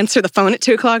didn't have to answer the phone at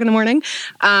 2:00 in the morning.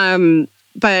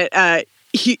 But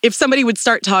if somebody would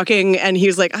start talking and he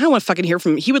was like, I don't want to fucking hear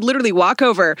from him, he would literally walk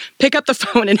over, pick up the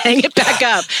phone and hang it back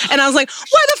up. And I was like,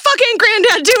 why the fuck ain't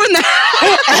Granddad doing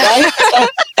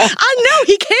that? I know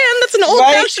he can. That's an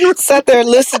old-fashioned... Right? Sat there and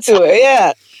listened to it.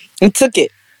 Yeah. And took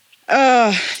it.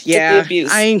 Yeah. Took the abuse.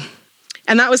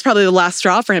 And that was probably the last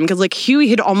straw for him because like Huey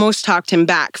had almost talked him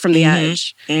back from the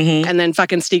edge. And then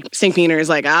fucking Stinkmeaner is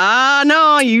like,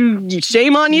 no, you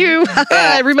shame on you.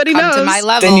 Everybody knows. To my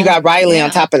level. Then you got Riley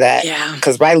on top of that. Yeah.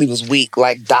 Because Riley was weak,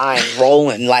 like dying,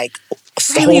 rolling, like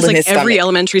Riley's like every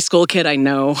elementary school kid I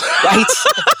know. Right?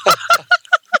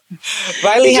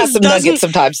 Riley has some nuggets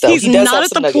sometimes, though. He's not at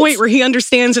the point where he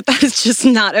understands that is just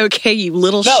not okay, you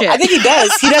little shit. I think he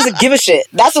does. He doesn't give a shit.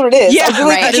 That's what it is. Yeah,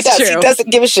 right. He does. True. He doesn't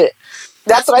give a shit.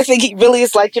 That's what I think. He really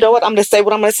is like, you know what? I'm going to say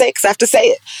what I'm going to say because I have to say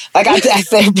it. Like I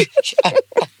say,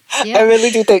 I really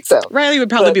do think so. Riley would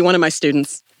probably be one of my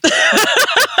students.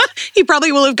 He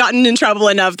probably will have gotten in trouble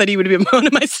enough that he would be one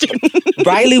of my students.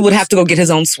 Riley would have to go get his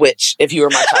own Switch if you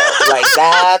were my child. Like,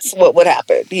 that's what would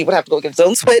happen. He would have to go get his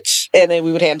own Switch, and then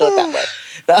we would handle it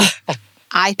that way.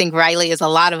 I think Riley is a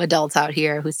lot of adults out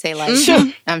here who say like,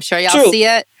 I'm sure y'all True. see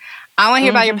it. I want to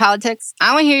hear about your politics.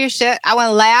 I want to hear your shit. I want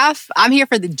to laugh. I'm here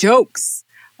for the jokes.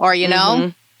 Or, you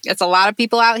know, it's a lot of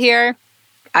people out here.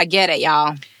 I get it,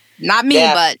 y'all. Not me,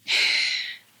 but...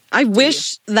 I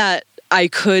wish that I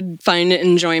could find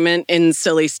enjoyment in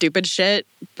silly, stupid shit,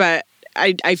 but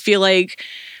I feel like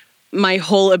my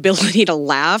whole ability to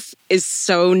laugh is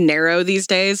so narrow these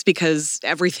days because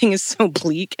everything is so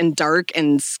bleak and dark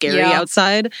and scary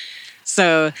outside.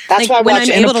 So that's why I watch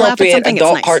inappropriate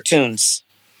adult cartoons.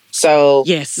 So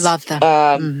yes, love them.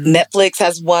 Netflix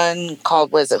has one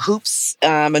called, what is it, Hoops?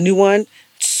 A new one.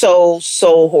 So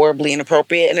horribly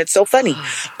inappropriate, and it's so funny.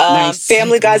 Nice.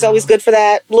 Family Guy's always good for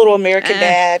that. Little American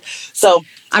Dad. So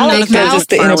I'm not a fan of just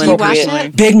the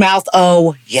inappropriate. Big Mouth.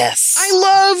 Oh yes, I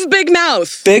love Big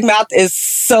Mouth. Big Mouth is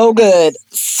so good.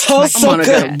 So I want to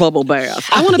get a bubble bath.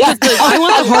 I want to put I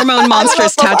want the hormone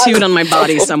monsters tattooed on my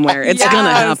body somewhere. It's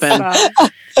gonna happen.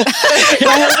 He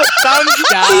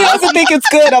doesn't think it's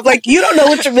good. I'm like, you don't know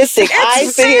what you're missing.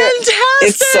 It's fantastic.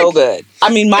 It's so good. I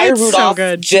mean, Maya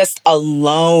Rudolph just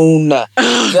alone.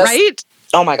 Right?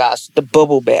 Oh my gosh, the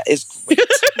bubble bath is great.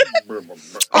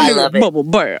 I love it. Bubble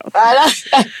bath.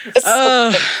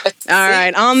 All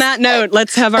right. On that note,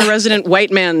 let's have our resident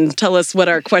white man tell us what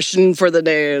our question for the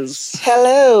day is.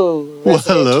 Hello. Well,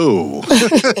 hello.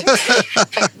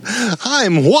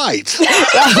 I'm white. Hey,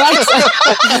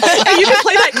 you can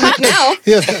play that clip now.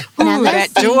 Yeah. Now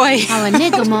let's that see joy. how a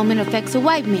nigga moment affects a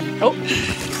white man.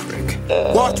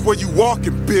 Watch where you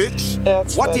walking, bitch.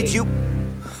 That's What funny. did you...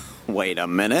 Wait a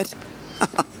minute.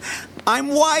 I'm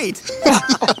white. That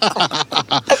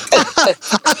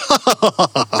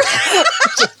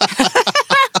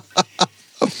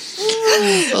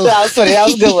was funny. That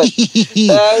was a good one.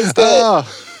 That was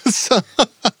good.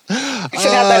 You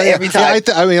should have that every time.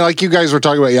 I mean, like you guys were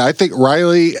talking about, I think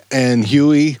Riley and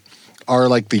Huey are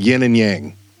like the yin and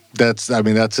yang. That's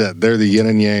it. They're the yin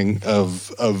and yang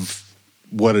of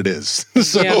what it is.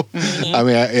 So, I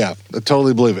mean, I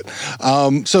totally believe it.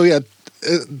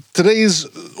 Today's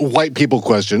white people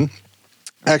question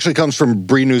actually comes from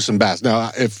Bree Newsom Bass.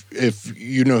 Now, if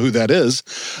you know who that is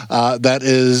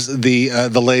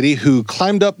the lady who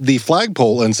climbed up the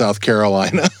flagpole in South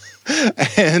Carolina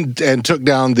and took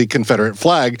down the Confederate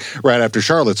flag right after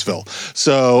Charlottesville.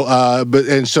 So,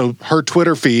 so her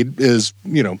Twitter feed is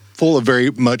full of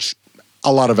very much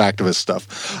a lot of activist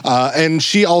stuff. And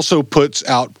she also puts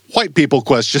out white people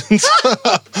questions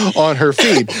on her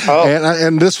feed.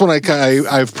 And this one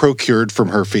I've procured from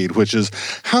her feed, which is,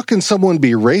 how can someone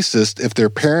be racist if they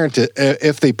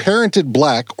parented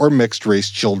black or mixed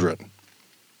race children?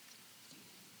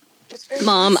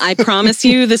 Mom, I promise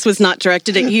you this was not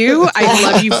directed at you.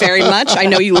 I love you very much. I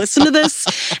know you listen to this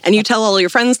and you tell all your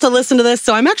friends to listen to this.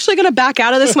 So I'm actually going to back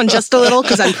out of this one just a little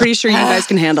because I'm pretty sure you guys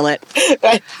can handle it.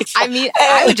 I mean,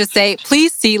 I would just say,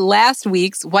 please see last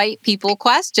week's white people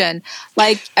question.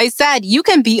 Like I said,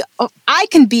 I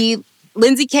can be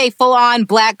Lindsay K, full on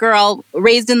black girl,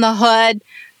 raised in the hood,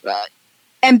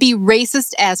 and be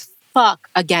racist as fuck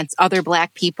against other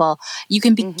black people. You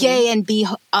can be gay and be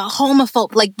a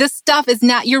homophobe. Like, this stuff is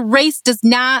not, your race does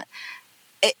not,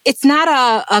 it's not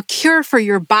a cure for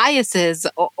your biases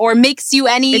or makes you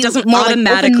any it doesn't more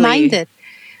automatically, open-minded.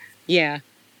 Yeah.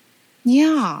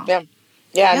 No,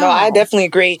 I definitely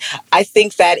agree. I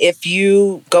think that if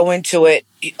you go into it,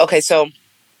 okay, so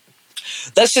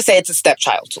let's just say it's a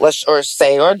stepchild. Let's just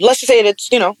say it's,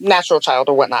 natural child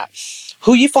or whatnot.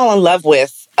 Who you fall in love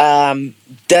with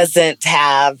doesn't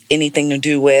have anything to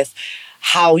do with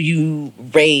how you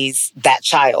raise that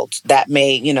child. That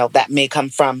may come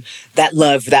from that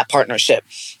love, that partnership.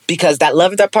 Because that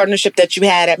love, that partnership that you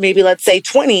had at maybe, let's say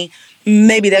 20,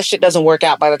 maybe that shit doesn't work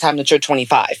out by the time that you're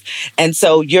 25. And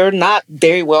so you're not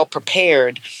very well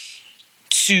prepared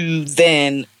to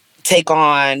then take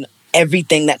on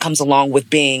everything that comes along with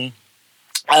being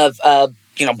of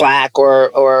black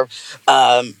or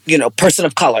person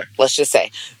of color, let's just say.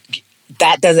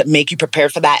 That doesn't make you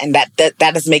prepared for that, and that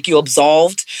doesn't make you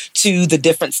absolved to the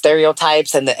different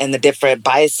stereotypes and the different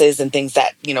biases and things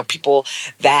that people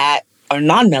that are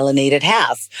non-melanated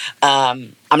have.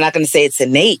 I'm not going to say it's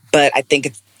innate, but I think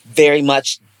it's very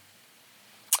much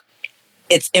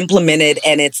it's implemented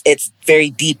and it's very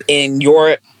deep in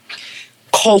your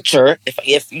culture,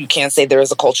 if you can't say there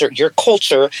is a culture, your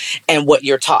culture and what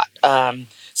you're taught.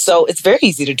 So it's very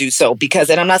easy to do so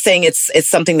and I'm not saying it's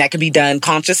something that can be done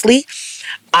consciously.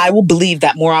 I will believe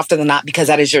that more often than not, because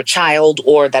that is your child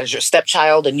or that is your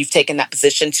stepchild and you've taken that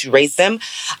position to raise them.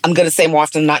 I'm going to say more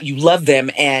often than not, you love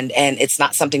them and it's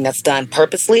not something that's done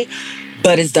purposely.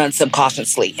 but is done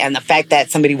subconsciously. And the fact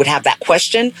that somebody would have that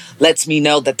question lets me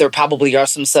know that there probably are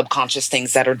some subconscious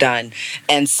things that are done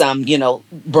and some,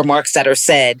 remarks that are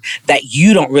said that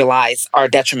you don't realize are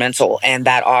detrimental and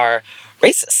that are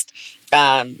racist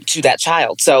to that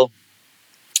child. So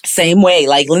same way,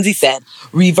 like Lindsay said,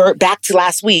 revert back to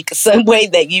last week, some way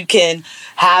that you can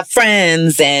have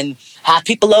friends and have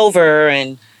people over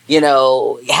and,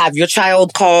 have your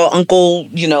child call Uncle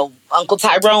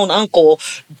Tyrone uncle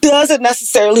doesn't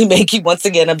necessarily make you once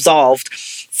again absolved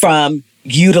from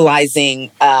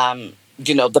utilizing,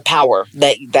 the power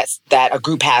that a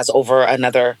group has over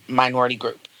another minority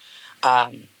group.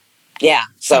 Yeah.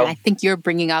 So and I think you're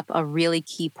bringing up a really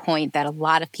key point that a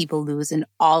lot of people lose in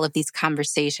all of these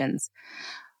conversations,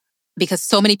 because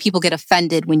so many people get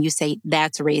offended when you say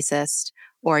that's racist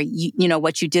or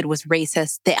what you did was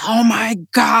racist. Oh my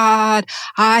God,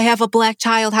 I have a black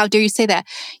child. How dare you say that?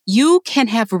 You can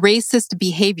have racist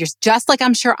behaviors, just like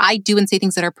I'm sure I do and say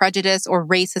things that are prejudiced or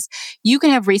racist. You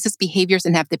can have racist behaviors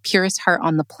and have the purest heart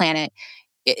on the planet.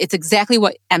 It's exactly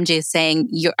what MJ is saying.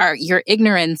 Your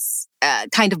ignorance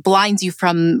kind of blinds you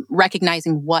from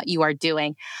recognizing what you are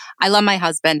doing. I love my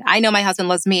husband. I know my husband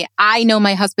loves me. I know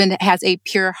my husband has a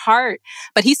pure heart,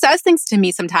 but he says things to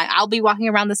me sometimes. I'll be walking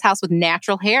around this house with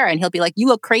natural hair and he'll be like, "You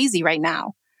look crazy right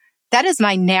now." That is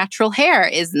my natural hair.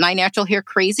 Is my natural hair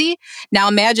crazy? Now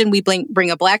imagine we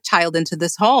bring a black child into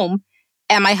this home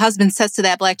and my husband says to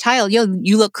that black child, "Yo,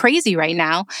 you look crazy right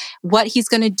now." What he's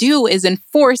going to do is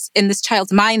enforce in this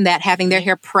child's mind that having their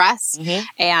hair pressed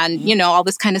and, all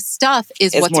this kind of stuff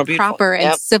is what's proper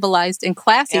and civilized and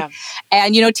classy. Yeah.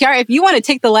 And, Tiara, if you want to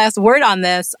take the last word on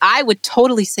this, I would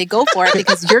totally say go for it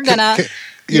because you're going to...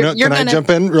 Can I jump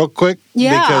in real quick?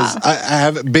 Yeah. Because I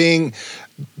have being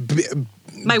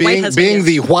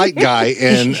the white guy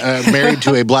and married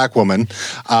to a black woman,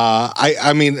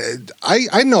 I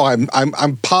know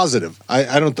I'm positive.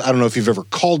 I don't know if you've ever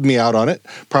called me out on it.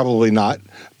 Probably not,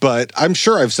 but I'm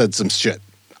sure I've said some shit.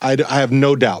 I have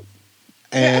no doubt.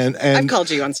 And I've called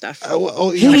you on stuff.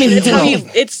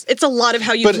 It's a lot of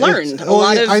how you've learned.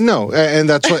 I know, and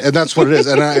that's what it is.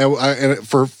 And and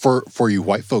for you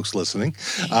white folks listening,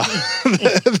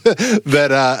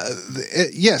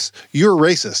 yes, you're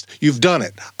racist. You've done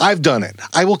it. I've done it.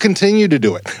 I will continue to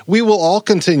do it. We will all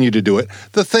continue to do it.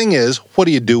 The thing is, what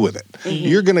do you do with it? Mm-hmm.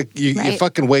 You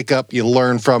fucking wake up. You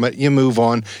learn from it. You move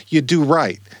on. You do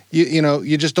right.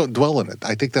 You just don't dwell in it.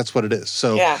 I think that's what it is.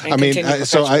 So,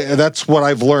 that's what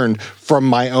I've learned from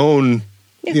my own,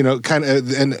 kind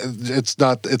of, and it's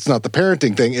not the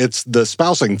parenting thing, it's the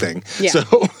spousing thing. Yeah. So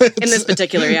in this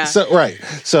particular, yeah. So, right.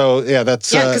 So, yeah,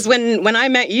 that's... Yeah, because when I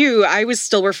met you, I was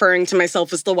still referring to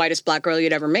myself as the whitest black girl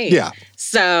you'd ever made. Yeah.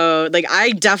 So,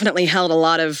 I definitely held a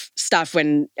lot of stuff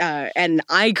when, and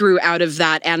I grew out of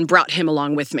that and brought him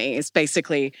along with me, is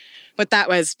basically... what that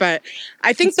was. But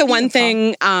I think the one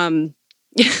thing,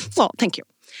 well, thank you.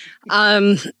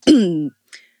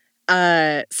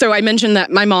 So I mentioned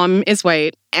that my mom is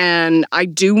white, and I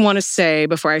do want to say,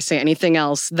 before I say anything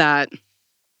else, that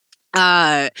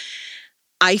I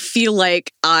feel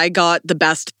like I got the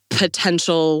best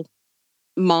potential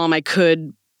mom I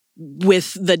could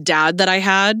with the dad that I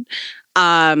had.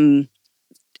 I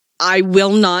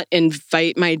will not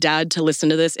invite my dad to listen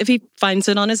to this. If he finds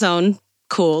it on his own,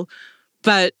 cool.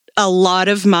 But a lot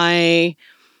of my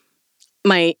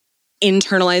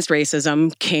internalized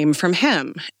racism came from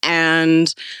him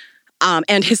and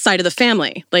his side of the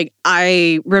family.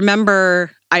 I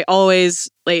remember I always,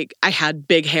 I had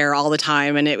big hair all the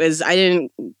time, and I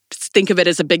didn't think of it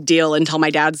as a big deal until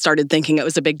my dad started thinking it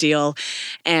was a big deal.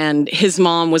 And his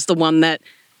mom was the one that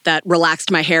relaxed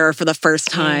my hair for the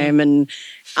first time. And,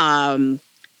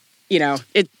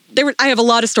 I have a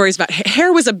lot of stories about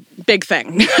hair was a big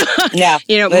thing. Yeah.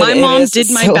 My mom did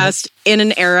my best in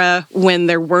an era when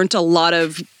there weren't a lot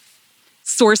of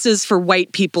sources for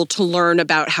white people to learn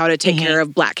about how to take care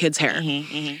of black kids' hair.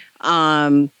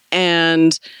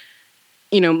 And,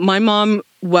 my mom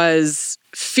was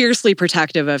fiercely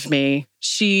protective of me.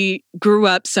 She grew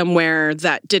up somewhere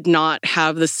that did not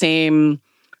have the same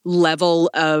level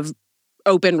of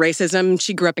open racism.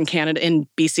 She grew up in Canada, in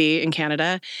BC, in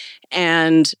Canada.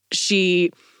 And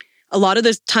a lot of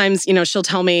the times, she'll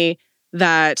tell me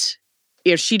that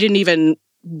she didn't even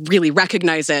really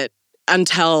recognize it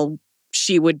until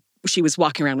she was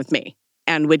walking around with me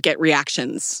and would get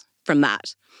reactions from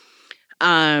that.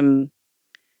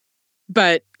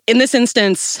 But in this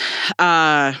instance, in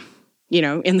the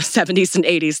 70s and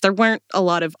 80s, there weren't a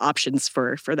lot of options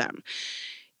for them.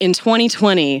 In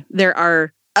 2020, there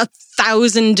are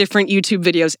 1,000 different YouTube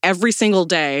videos every single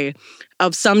day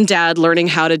of some dad learning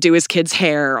how to do his kid's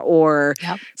hair, or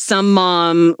some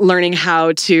mom learning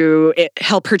how to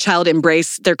help her child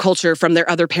embrace their culture from their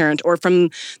other parent or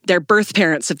from their birth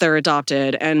parents if they're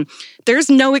adopted. And there's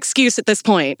no excuse at this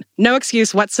point, no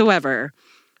excuse whatsoever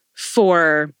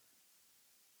for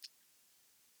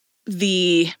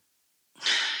the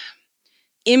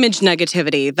image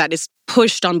negativity that is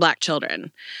pushed on Black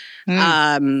children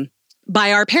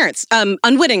by our parents,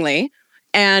 unwittingly.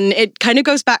 And it kind of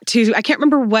goes back to, I can't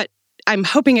remember what, I'm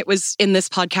hoping it was in this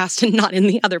podcast and not in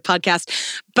the other podcast,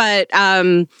 but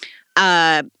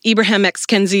Ibrahim X.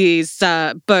 Kenzie's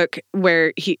book,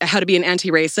 where How to Be an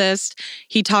Anti-Racist,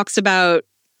 he talks about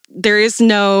there is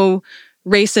no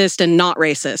racist and not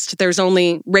racist. There's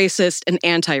only racist and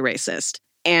anti-racist.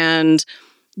 And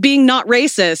being not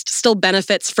racist still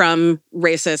benefits from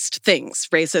racist things,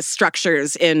 racist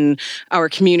structures in our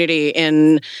community,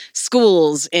 in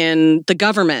schools, in the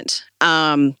government.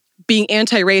 Being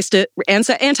anti-racist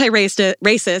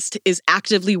is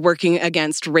actively working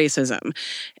against racism.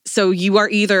 So you are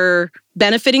either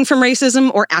benefiting from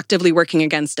racism or actively working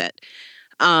against it.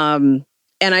 And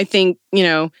I think,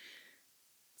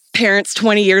 parents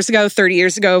 20 years ago, 30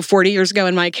 years ago, 40 years ago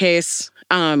in my case,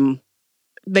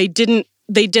 they did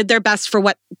their best for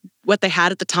what they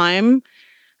had at the time,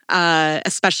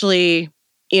 especially,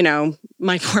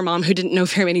 my poor mom, who didn't know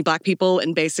very many Black people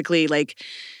and basically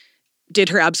did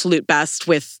her absolute best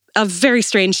with a very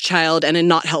strange child and a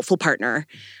not helpful partner.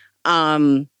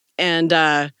 But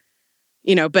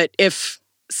if,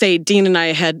 say, Dean and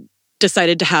I had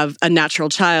decided to have a natural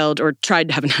child, or tried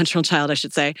to have a natural child, I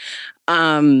should say,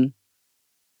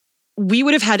 we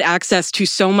would have had access to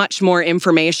so much more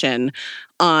information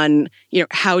on,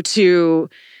 how to,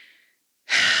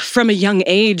 from a young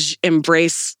age,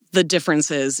 embrace the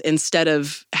differences instead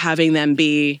of having them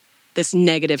be this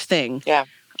negative thing. Yeah.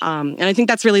 And I think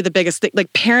that's really the biggest thing.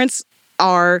 Parents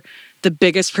are the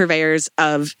biggest purveyors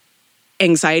of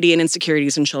anxiety and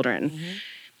insecurities in children,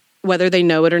 whether they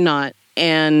know it or not.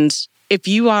 And if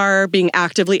you are being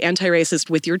actively anti-racist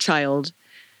with your child,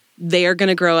 they are going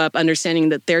to grow up understanding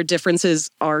that their differences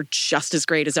are just as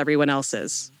great as everyone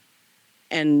else's.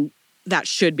 And that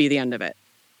should be the end of it.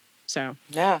 So,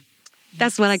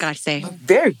 that's what I got to say.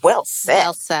 Very well said.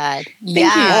 Well said.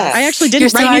 Yeah. I actually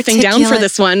didn't write anything down for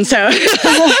this one. So,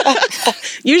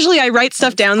 usually I write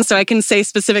stuff down so I can say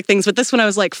specific things. But this one I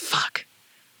was like, fuck.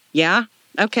 Yeah.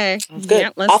 Okay. Good. Yeah,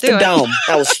 let's off do the it. dome.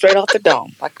 That was straight off the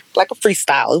dome. Like a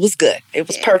freestyle. It was good. It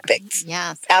was perfect.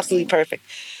 Yes. Absolutely perfect.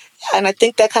 Yeah, and I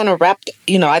think that kind of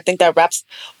wraps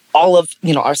all of,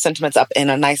 our sentiments up in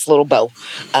a nice little bow,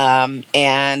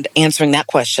 and answering that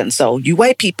question. So you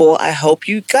white people, I hope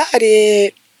you got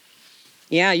it.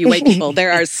 Yeah, you white people.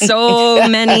 There are so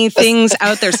many things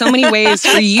out there, so many ways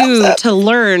for you to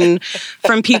learn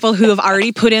from people who have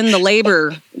already put in the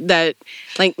labor that,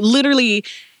 literally,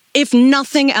 if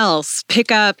nothing else,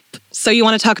 pick up So You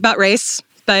Want to Talk About Race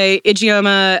by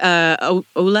Ijeoma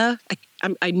Ola.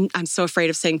 I'm so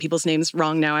afraid of saying people's names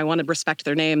wrong now. I want to respect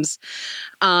their names.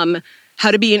 How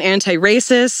to Be an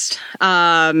Anti-Racist.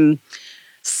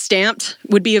 Stamped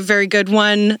would be a very good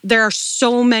one. There are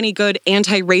so many good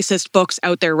anti-racist books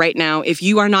out there right now. If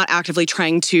you are not actively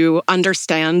trying to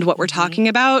understand what we're talking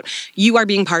about, you are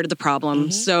being part of the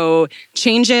problem. So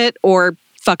change it or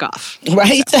fuck off.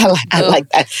 Right? I like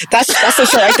that. That's for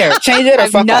sure right there. Change it or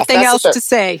fuck off. Nothing else to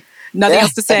say. Nothing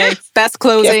else to say. Best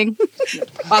closing.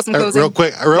 Awesome closing. Real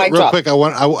quick.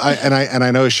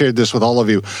 I know I shared this with all of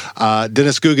you.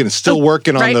 Dennis Guggen is still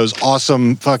working on those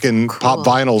awesome fucking pop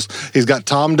vinyls. He's got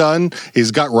Tom done.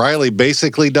 He's got Riley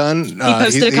basically done. He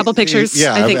posted a couple pictures,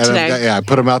 I think, today. I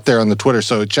put them out there on the Twitter,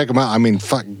 so check them out. I mean,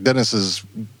 fuck, Dennis is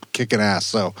kicking ass.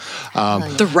 So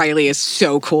the Riley is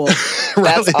so cool.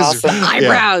 That's awesome.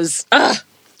 Eyebrows.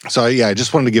 So I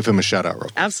just wanted to give him a shout out. Real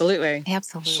quick. Absolutely.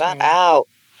 Shout out.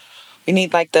 We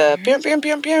need the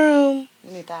pew.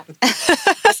 We need that.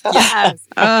 Yes.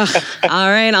 All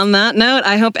right. On that note,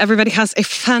 I hope everybody has a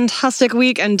fantastic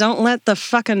week, and don't let the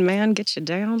fucking man get you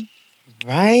down.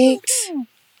 Right.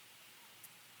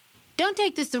 Don't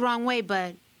take this the wrong way,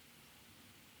 but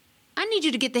I need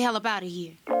you to get the hell up out of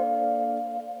here.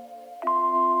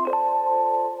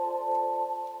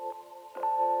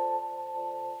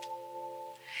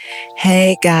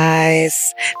 Hey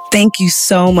guys, thank you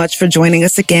so much for joining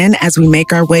us again as we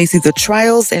make our way through the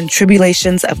trials and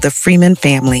tribulations of the Freeman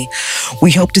family.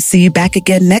 We hope to see you back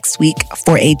again next week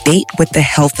for a date with the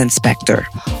health inspector.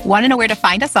 Want to know where to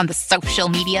find us on the social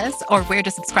medias or where to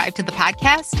subscribe to the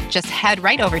podcast? Just head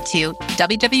right over to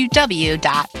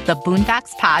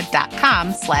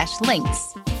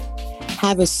www.theboondockspod.com/links.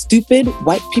 Have a stupid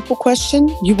white people question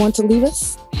you want to leave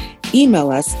us? Email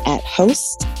us at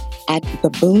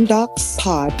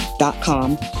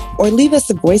host@theboondockspod.com or leave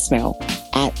us a voicemail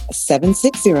at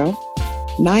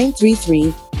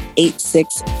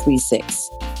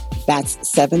 760-933-8636. That's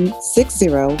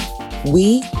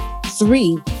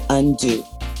 760-we-3-undo.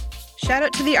 Shout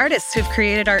out to the artists who've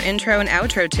created our intro and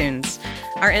outro tunes.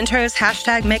 Our intro is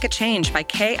 #MakeAChange by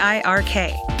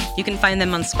KIRK. You can find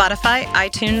them on Spotify,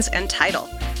 iTunes, and Tidal.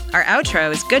 Our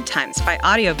outro is Good Times by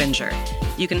Audio Binger.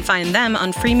 You can find them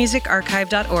on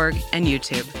freemusicarchive.org and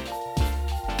YouTube.